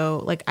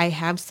also, I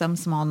have some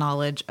small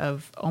knowledge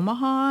of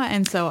Omaha,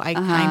 and so I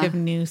kind of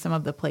knew some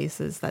of the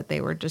places that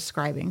they were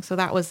describing. So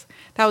that was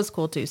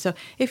cool too. So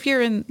if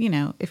you're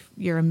if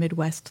you're a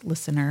Midwest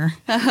listener,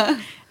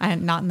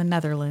 and not in the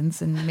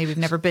Netherlands, and maybe you've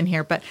never been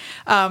here, but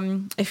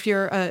if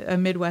you're a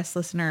Midwest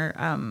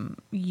listener,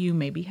 you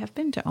maybe have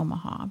been to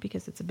Omaha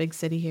because it's a big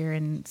city here,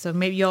 and so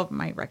maybe you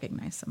might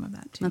recognize some of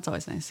that too. That's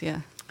always nice,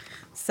 yeah.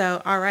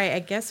 So, all right, I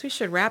guess we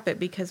should wrap it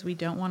because we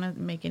don't want to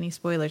make any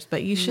spoilers,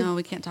 but you should. No,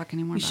 we can't talk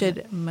anymore. You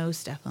should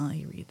most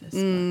definitely read this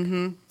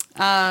book.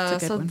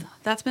 So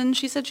that's been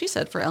She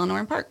Said for Eleanor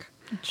and Park.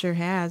 It sure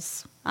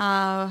has.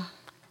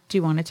 Do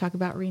you want to talk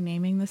about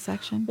renaming this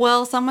section?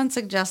 Well, someone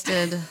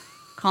suggested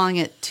calling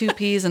it Two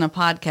Peas in a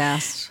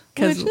Podcast,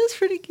 which is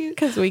pretty cute.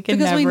 Because we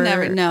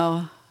never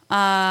know.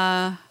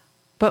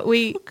 but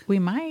we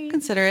might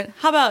consider it.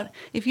 How about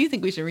if you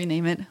think we should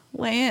rename it,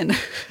 weigh in.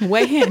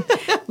 weigh in.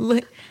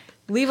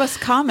 Leave us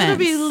comments. It'll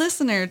be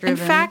listener driven.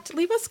 In fact,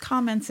 leave us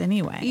comments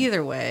anyway.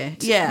 Either way.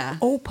 Yeah.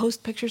 Oh,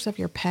 post pictures of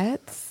your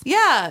pets.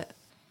 Yeah.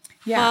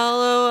 Yeah.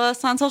 Follow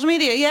us on social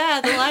media.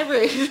 Yeah, the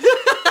library.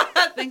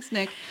 Thanks,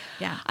 Nick.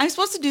 Yeah. I'm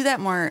supposed to do that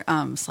more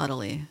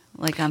subtly.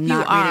 Like I'm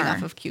not reading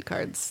off of cue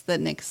cards that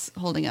Nick's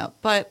holding up.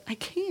 But I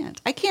can't.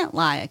 I can't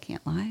lie.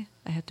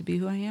 I have to be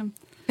who I am.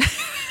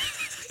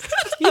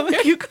 I'm a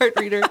cue card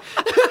reader.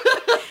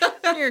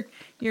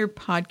 Your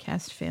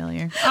podcast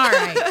failure. All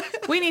right.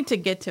 We need to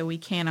get to we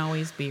can't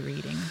always be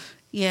reading.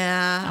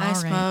 Yeah, I All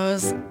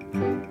suppose.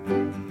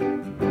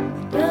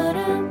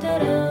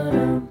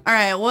 All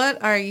right,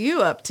 what are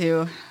you up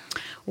to?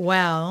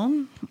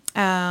 Well,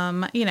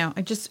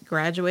 I just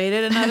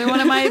graduated another one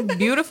of my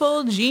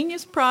beautiful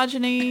genius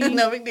progeny.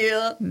 No big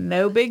deal.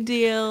 No big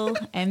deal.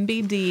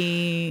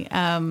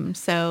 NBD.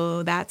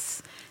 So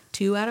that's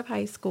 2 out of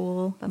high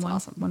school. That's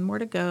awesome. One more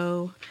to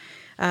go.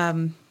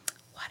 Whatever.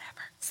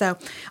 So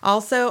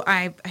also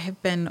I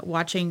have been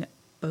watching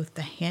both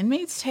The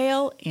Handmaid's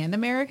Tale and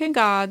American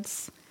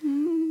Gods.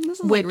 This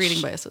is like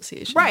reading by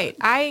association. Right.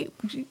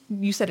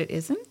 You said it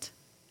isn't?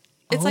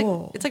 It's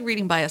like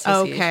reading by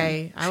association.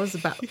 Okay,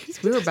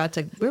 we were about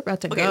to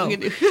Okay, go we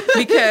can do-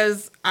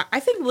 because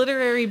I think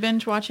literary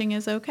binge watching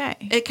is okay.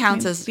 It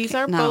counts as these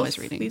are not both always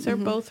reading. These are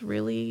both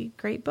really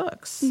great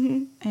books,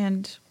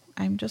 and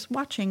I'm just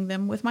watching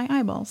them with my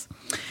eyeballs.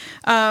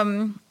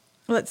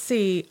 Let's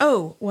see.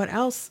 Oh, what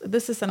else?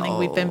 This is something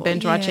we've been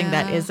binge watching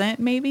that isn't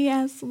maybe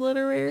as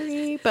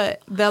literary,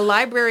 but the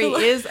library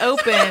is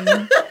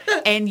open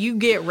and you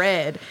get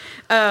read.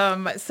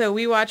 So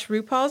we watch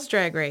RuPaul's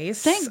Drag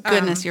Race. Thank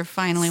goodness you're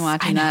finally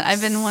watching that.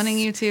 I've been wanting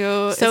you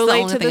to. So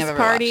late to this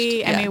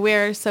party. Yeah. I mean,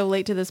 we're so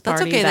late to this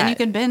party. That's okay. Then you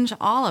can binge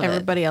all of it.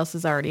 Everybody else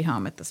is already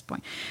home at this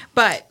point.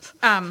 But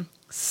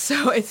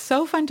so it's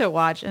so fun to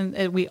watch,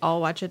 and we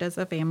all watch it as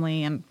a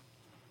family. And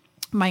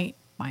my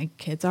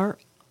kids are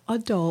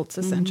adults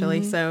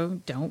essentially, so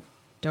don't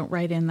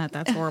write in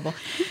that's horrible.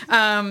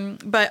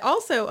 But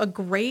also a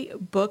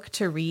great book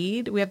to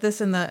read. We have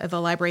this in the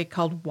library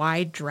called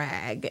Why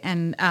Drag,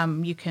 and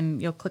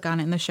you'll click on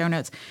it in the show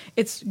notes.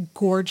 It's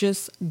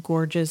gorgeous,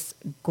 gorgeous,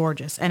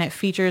 gorgeous, and it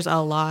features a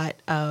lot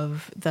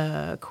of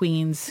the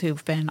queens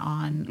who've been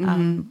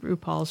on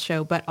RuPaul's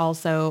show, but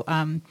also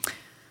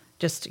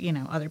just,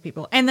 other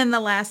people. And then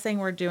the last thing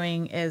we're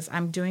doing is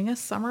I'm doing a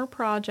summer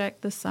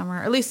project this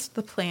summer. At least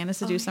the plan is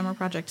to do a summer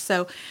project.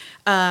 So,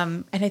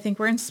 and I think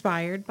we're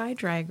inspired by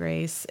Drag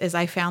Race, is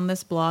I found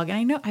this blog, and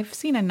I know I've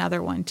seen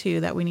another one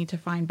too that we need to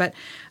find. But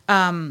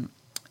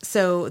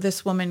so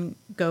this woman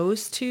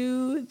goes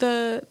to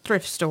the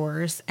thrift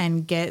stores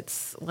and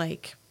gets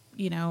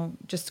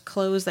just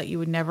clothes that you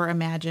would never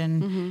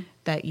imagine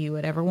that you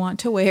would ever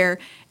want to wear,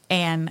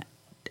 and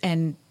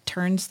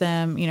turns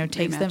them,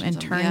 takes them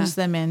and turns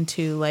them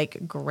into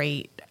like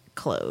great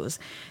clothes.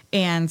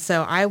 And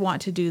so I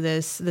want to do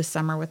this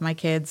summer with my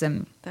kids,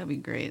 and that'd be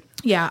great.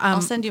 Yeah,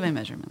 I'll send you my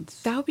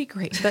measurements. That would be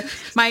great.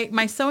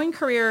 My sewing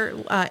career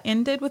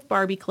ended with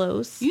Barbie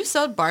clothes. You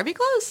sewed Barbie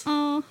clothes?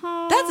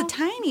 That's a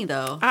tiny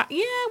though.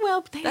 Yeah,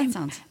 well, they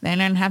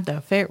didn't have to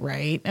fit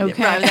right.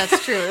 Okay, yeah, right,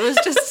 that's true.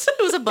 It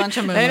was a bunch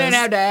of moo-moos. They didn't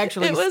have to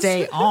actually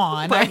stay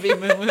on. Barbie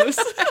moo-moos.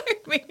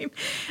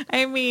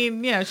 I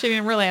mean, she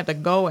didn't really have to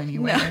go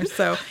anywhere. No.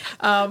 So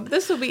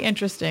this will be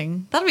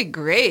interesting. That'll be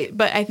great.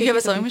 But I think you have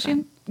a sewing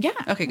machine? Yeah.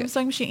 Okay, good. A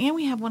sewing machine, and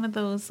we have one of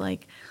those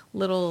like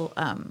little.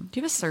 Do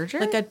you have a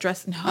serger? Like a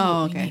dress? No.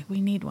 Oh, okay. We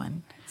need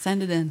one.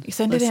 Send it in. You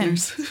send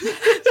listeners.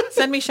 It in.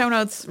 Send me show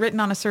notes written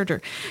on a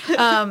serger.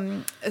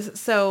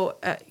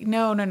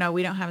 No,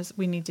 we don't have.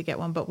 We need to get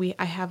one, but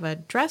I have a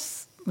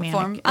dress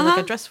form, like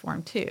a dress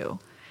form too.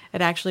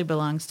 It actually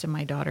belongs to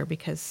my daughter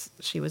because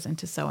she was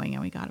into sewing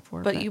and we got it for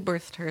her. But you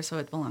birthed her, so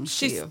it belongs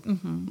to you.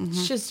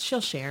 She'll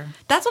share.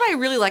 That's what I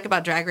really like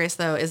about Drag Race,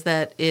 though, is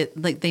that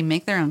they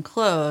make their own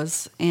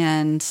clothes,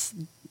 and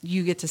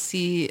you get to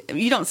see.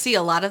 You don't see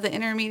a lot of the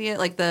intermediate,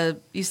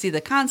 you see the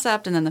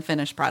concept and then the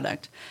finished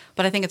product.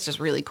 But I think it's just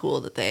really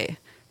cool that they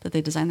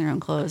design their own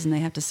clothes and they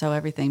have to sew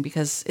everything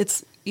because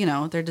it's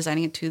they're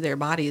designing it to their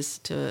bodies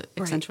to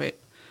accentuate.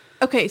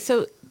 Okay,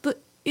 so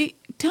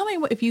tell me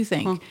if you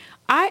think.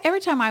 Every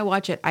time I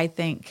watch it, I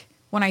think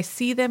when I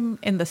see them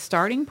in the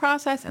starting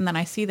process and then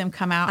I see them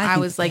come out, I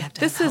was like,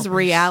 this is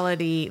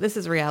reality. This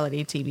is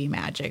reality TV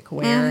magic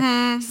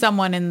where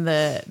someone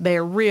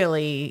they're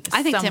really.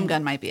 I think Tim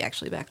Gunn might be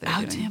actually back there.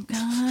 Tim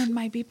Gunn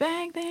might be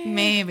back there.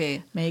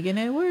 Maybe. Making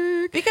it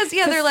work. Because,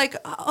 they're like,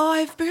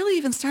 I've barely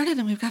even started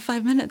and we've got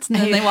 5 minutes. And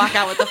then they walk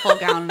out with the full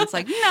gown and it's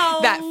like, no.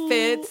 That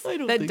fits.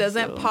 That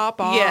doesn't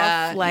pop off.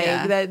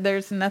 Yeah. That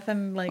there's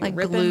nothing like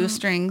ripping. Glue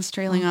strings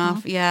trailing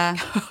off. Yeah.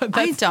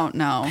 I don't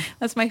know.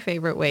 That's my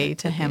favorite way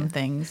to hem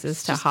things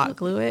is to hot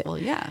glue it. Well,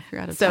 yeah, if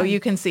you're out of time. So time. you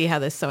can see how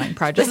this sewing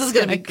project is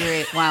going to be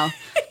great. Wow.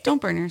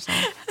 Don't burn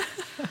yourself.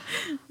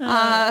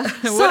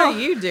 What are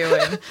you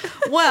doing?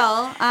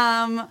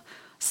 Well,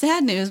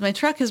 sad news. My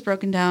truck has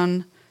broken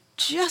down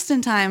just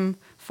in time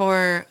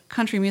for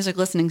country music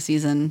listening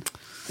season.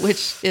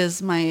 which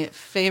is my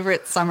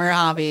favorite summer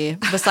hobby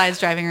besides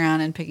driving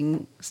around and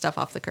picking stuff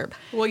off the curb.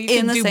 Well, you in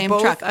can the do same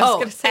both. truck. I was Oh,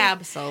 gonna say,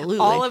 absolutely.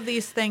 all of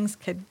these things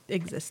could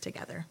exist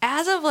together.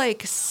 As of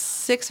like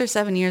 6 or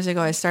 7 years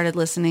ago, I started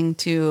listening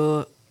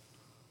to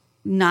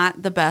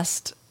not the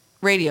best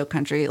radio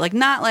country, like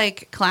not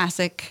like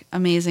classic,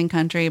 amazing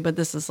country, but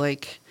this is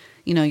like,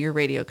 you know, your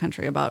radio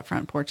country about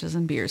front porches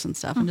and beers and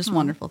stuff and just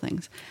wonderful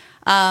things.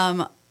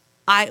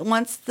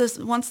 Once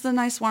the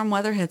nice warm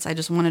weather hits, I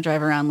just want to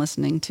drive around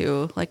listening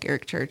to like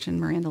Eric Church and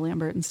Miranda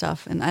Lambert and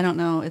stuff. And I don't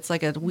know, it's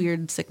like a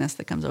weird sickness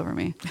that comes over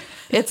me.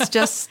 It's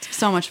just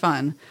so much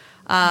fun.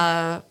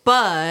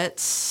 But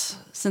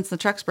since the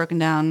truck's broken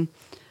down,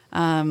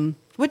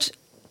 which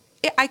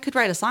I could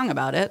write a song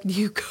about it.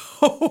 You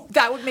go.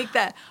 That would make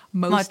that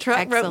most My truck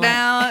excellent. broke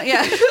down.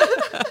 Yeah.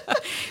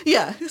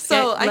 Yeah.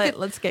 So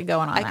let's get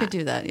going on I that. could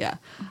do that, yeah.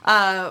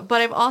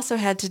 But I've also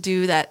had to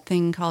do that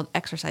thing called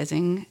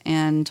exercising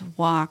and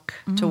walk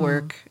to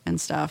work and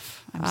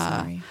stuff. I'm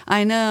sorry.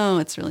 I know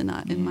it's really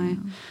not in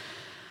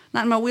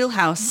my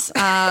wheelhouse.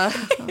 But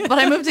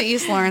I moved to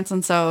East Lawrence,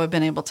 and so I've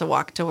been able to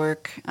walk to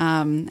work.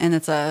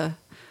 And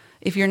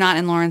if you're not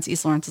in Lawrence,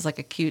 East Lawrence is like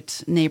a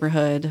cute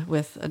neighborhood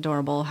with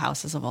adorable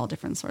houses of all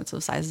different sorts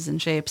of sizes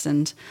and shapes,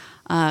 and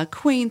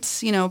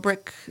quaint,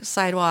 brick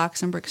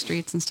sidewalks and brick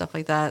streets and stuff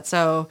like that.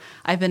 So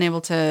I've been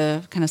able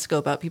to kind of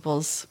scope out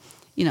people's,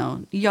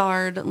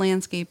 yard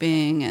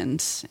landscaping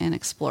and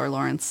explore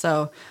Lawrence.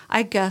 So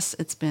I guess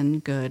it's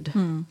been good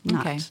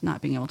okay.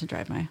 not being able to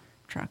drive my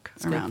truck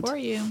It's around. good for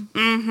you.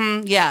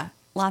 Mm-hmm. Yeah,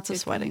 lots of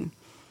sweating.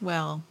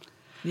 Well,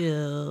 yeah.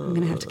 I'm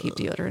gonna have to keep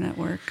deodorant at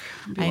work.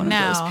 Be I one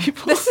know. of those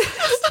people.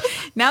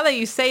 Now that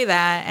you say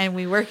that, and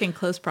we work in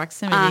close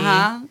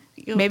proximity,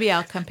 maybe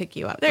I'll come pick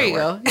you up. There for you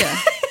work. go.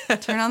 Yeah.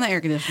 Turn on the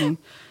air conditioning.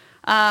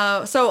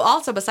 So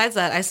also besides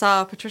that, I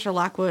saw Patricia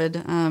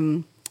Lockwood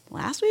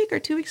last week or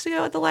 2 weeks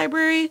ago at the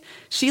library.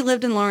 She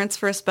lived in Lawrence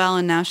for a spell,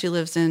 and now she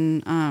lives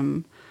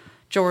in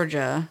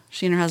Georgia.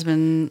 She and her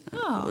husband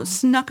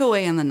snuck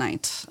away in the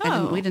night.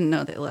 We didn't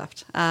know they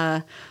left.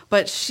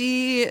 But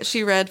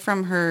she read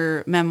from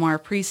her memoir,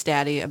 Priest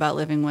Daddy, about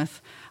living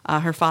with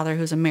her father,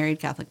 who's a married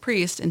Catholic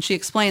priest, and she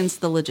explains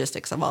the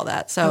logistics of all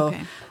that. So,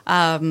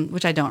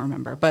 which I don't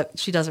remember, but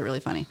she does it really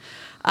funny.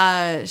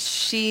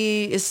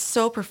 She is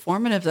so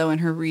performative, though, in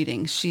her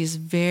reading. She's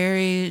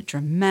very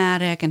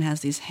dramatic and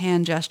has these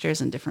hand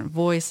gestures and different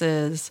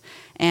voices.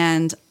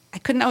 And I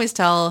couldn't always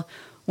tell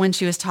when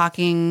she was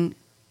talking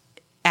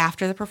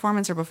after the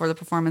performance or before the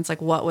performance, like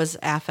what was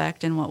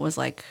affect and what was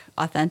like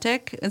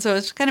authentic. And so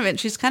it's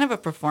she's kind of a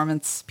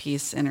performance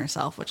piece in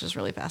herself, which is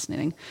really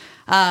fascinating.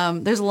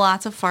 There's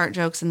lots of fart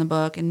jokes in the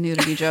book and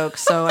nudity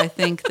jokes. So I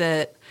think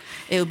that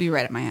it would be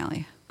right up my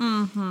alley.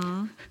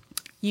 Mm-hmm.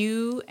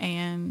 You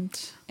and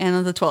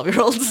the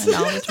 12-year-olds. And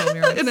all the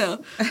 12-year-olds. I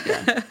know.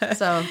 Yeah.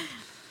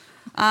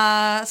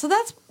 So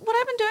that's what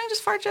I've been doing,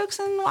 just fart jokes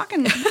and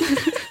walking.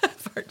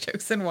 Fart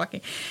jokes and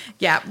walking.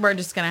 Yeah, we're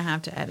just going to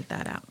have to edit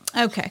that out.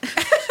 Okay.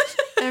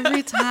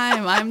 Every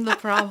time I'm the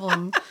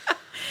problem.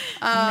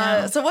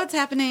 No. So what's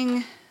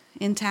happening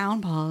in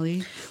town,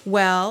 Polly?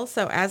 Well,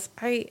 so as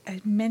I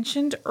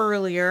mentioned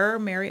earlier,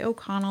 Mary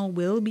O'Connell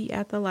will be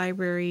at the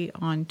library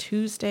on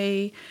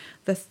Tuesday,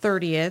 the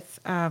 30th.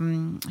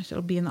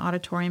 She'll be in the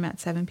auditorium at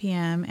 7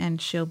 p.m.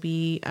 and she'll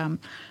be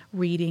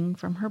reading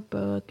from her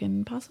book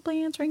and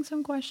possibly answering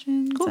some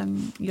questions. Cool.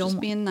 And Just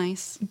being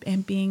nice.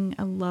 And being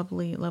a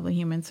lovely, lovely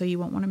human. So you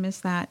won't want to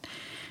miss that.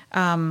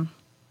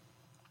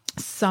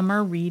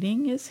 Summer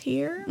reading is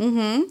here.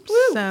 Mm-hmm.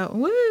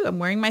 So, I'm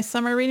wearing my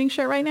summer reading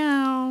shirt right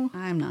now.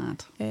 I'm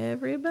not.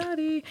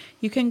 Everybody,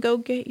 you can go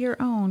get your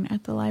own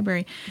at the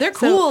library. They're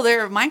cool.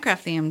 They're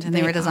Minecraft themed, and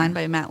they were They designed are.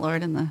 by Matt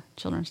Lord in the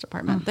children's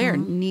department. They're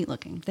neat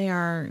looking. They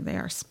are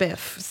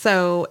spiff.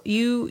 So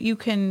you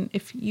can,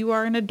 if you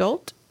are an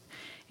adult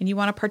and you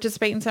want to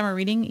participate in summer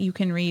reading, you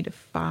can read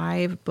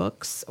 5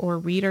 books or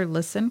read or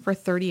listen for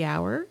 30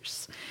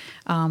 hours.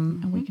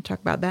 And we can talk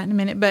about that in a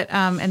minute. But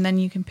and then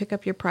you can pick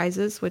up your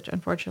prizes, which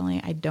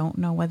unfortunately I don't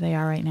know what they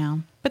are right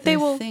now. But They're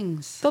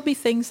they'll be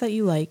things that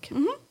you like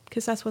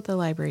because that's what the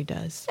library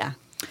does. Yeah.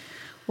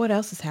 What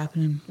else is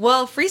happening?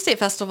 Well, Free State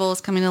Festival is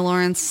coming to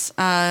Lawrence.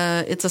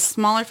 It's a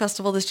smaller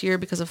festival this year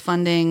because of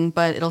funding,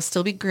 but it'll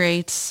still be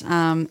great.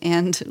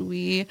 And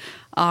we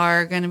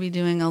are going to be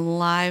doing a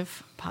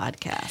live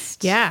podcast.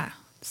 Yeah.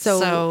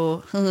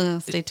 So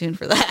stay tuned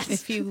for that.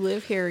 If you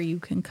live here, you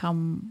can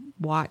come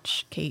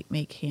watch Kate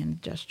make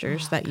hand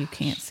gestures that you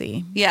can't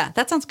see. Yeah,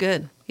 that sounds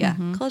good. Yeah.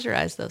 Close your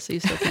eyes, though, so you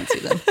still can't see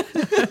them.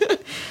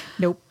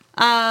 Nope.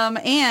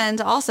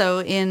 And also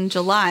in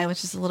July,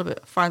 which is a little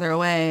bit farther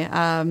away,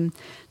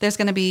 there's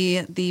going to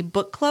be the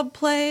book club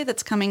play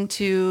that's coming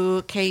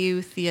to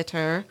KU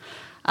Theater.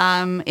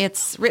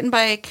 It's written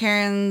by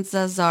Karen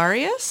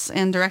Zazarias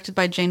and directed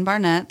by Jane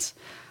Barnett,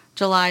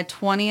 July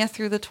 20th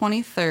through the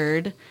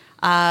 23rd.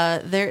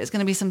 There is going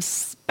to be some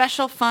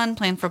special fun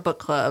planned for book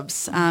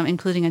clubs,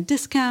 including a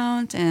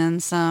discount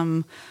and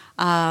some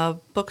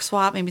book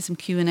swap, maybe some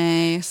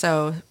Q&A.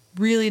 So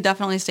really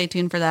definitely stay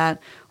tuned for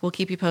that. We'll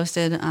keep you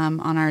posted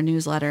on our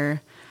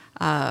newsletter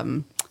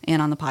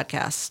and on the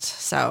podcast.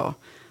 So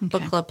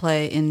book club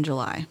play in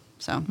July.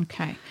 So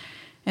Okay.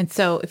 And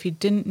so if you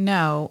didn't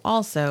know,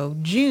 also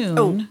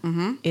June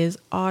is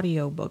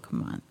audiobook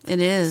month. it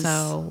is.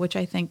 So, which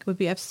I think would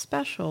be of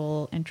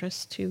special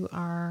interest to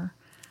our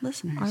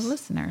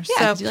listeners. Yeah,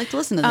 So, 'cause you like to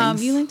listen to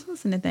things. You like to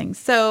listen to things.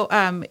 So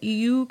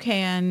you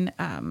can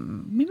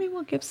maybe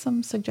we'll give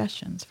some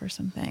suggestions for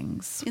some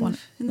things In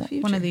the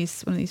future. one of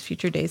these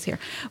future days here.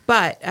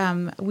 But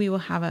we will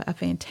have a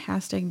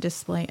fantastic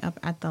display up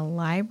at the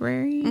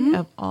library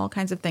of all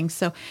kinds of things.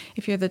 So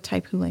if you're the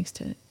type who likes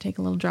to take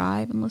a little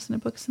drive and listen to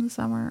books in the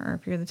summer, or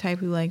if you're the type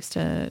who likes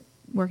to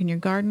work in your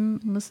garden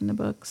and listen to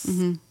books,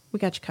 we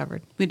got you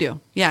covered. We do.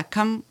 Yeah,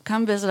 come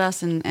visit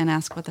us and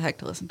ask what the heck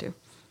to listen to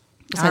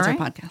besides All our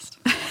right. podcast.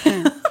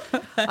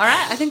 All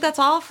right, I think that's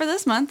all for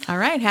this month. All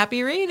right.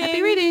 Happy reading.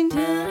 Happy reading.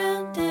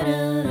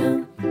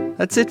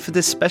 That's it for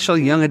this special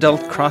young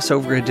adult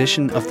crossover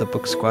edition of the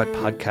Book Squad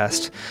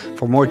podcast.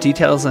 For more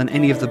details on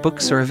any of the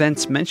books or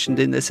events mentioned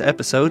in this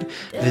episode,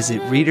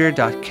 visit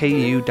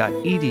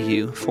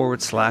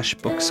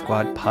reader.ku.edu/Book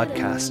Squad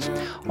podcast,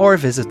 or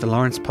visit the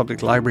Lawrence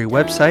Public Library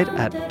website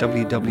at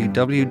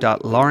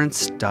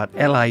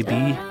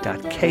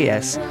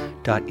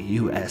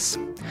www.lawrence.lib.ks.us.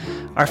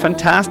 Our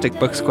fantastic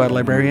Book Squad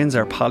librarians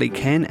are Polly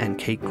Ken and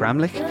Kate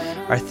Gramlich.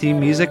 Our theme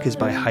music is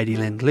by Heidi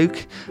Lind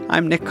Luke.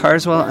 I'm Nick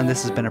Carswell, and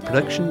this has been a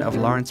production of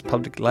Lawrence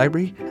Public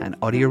Library and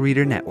Audio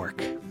Reader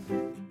Network.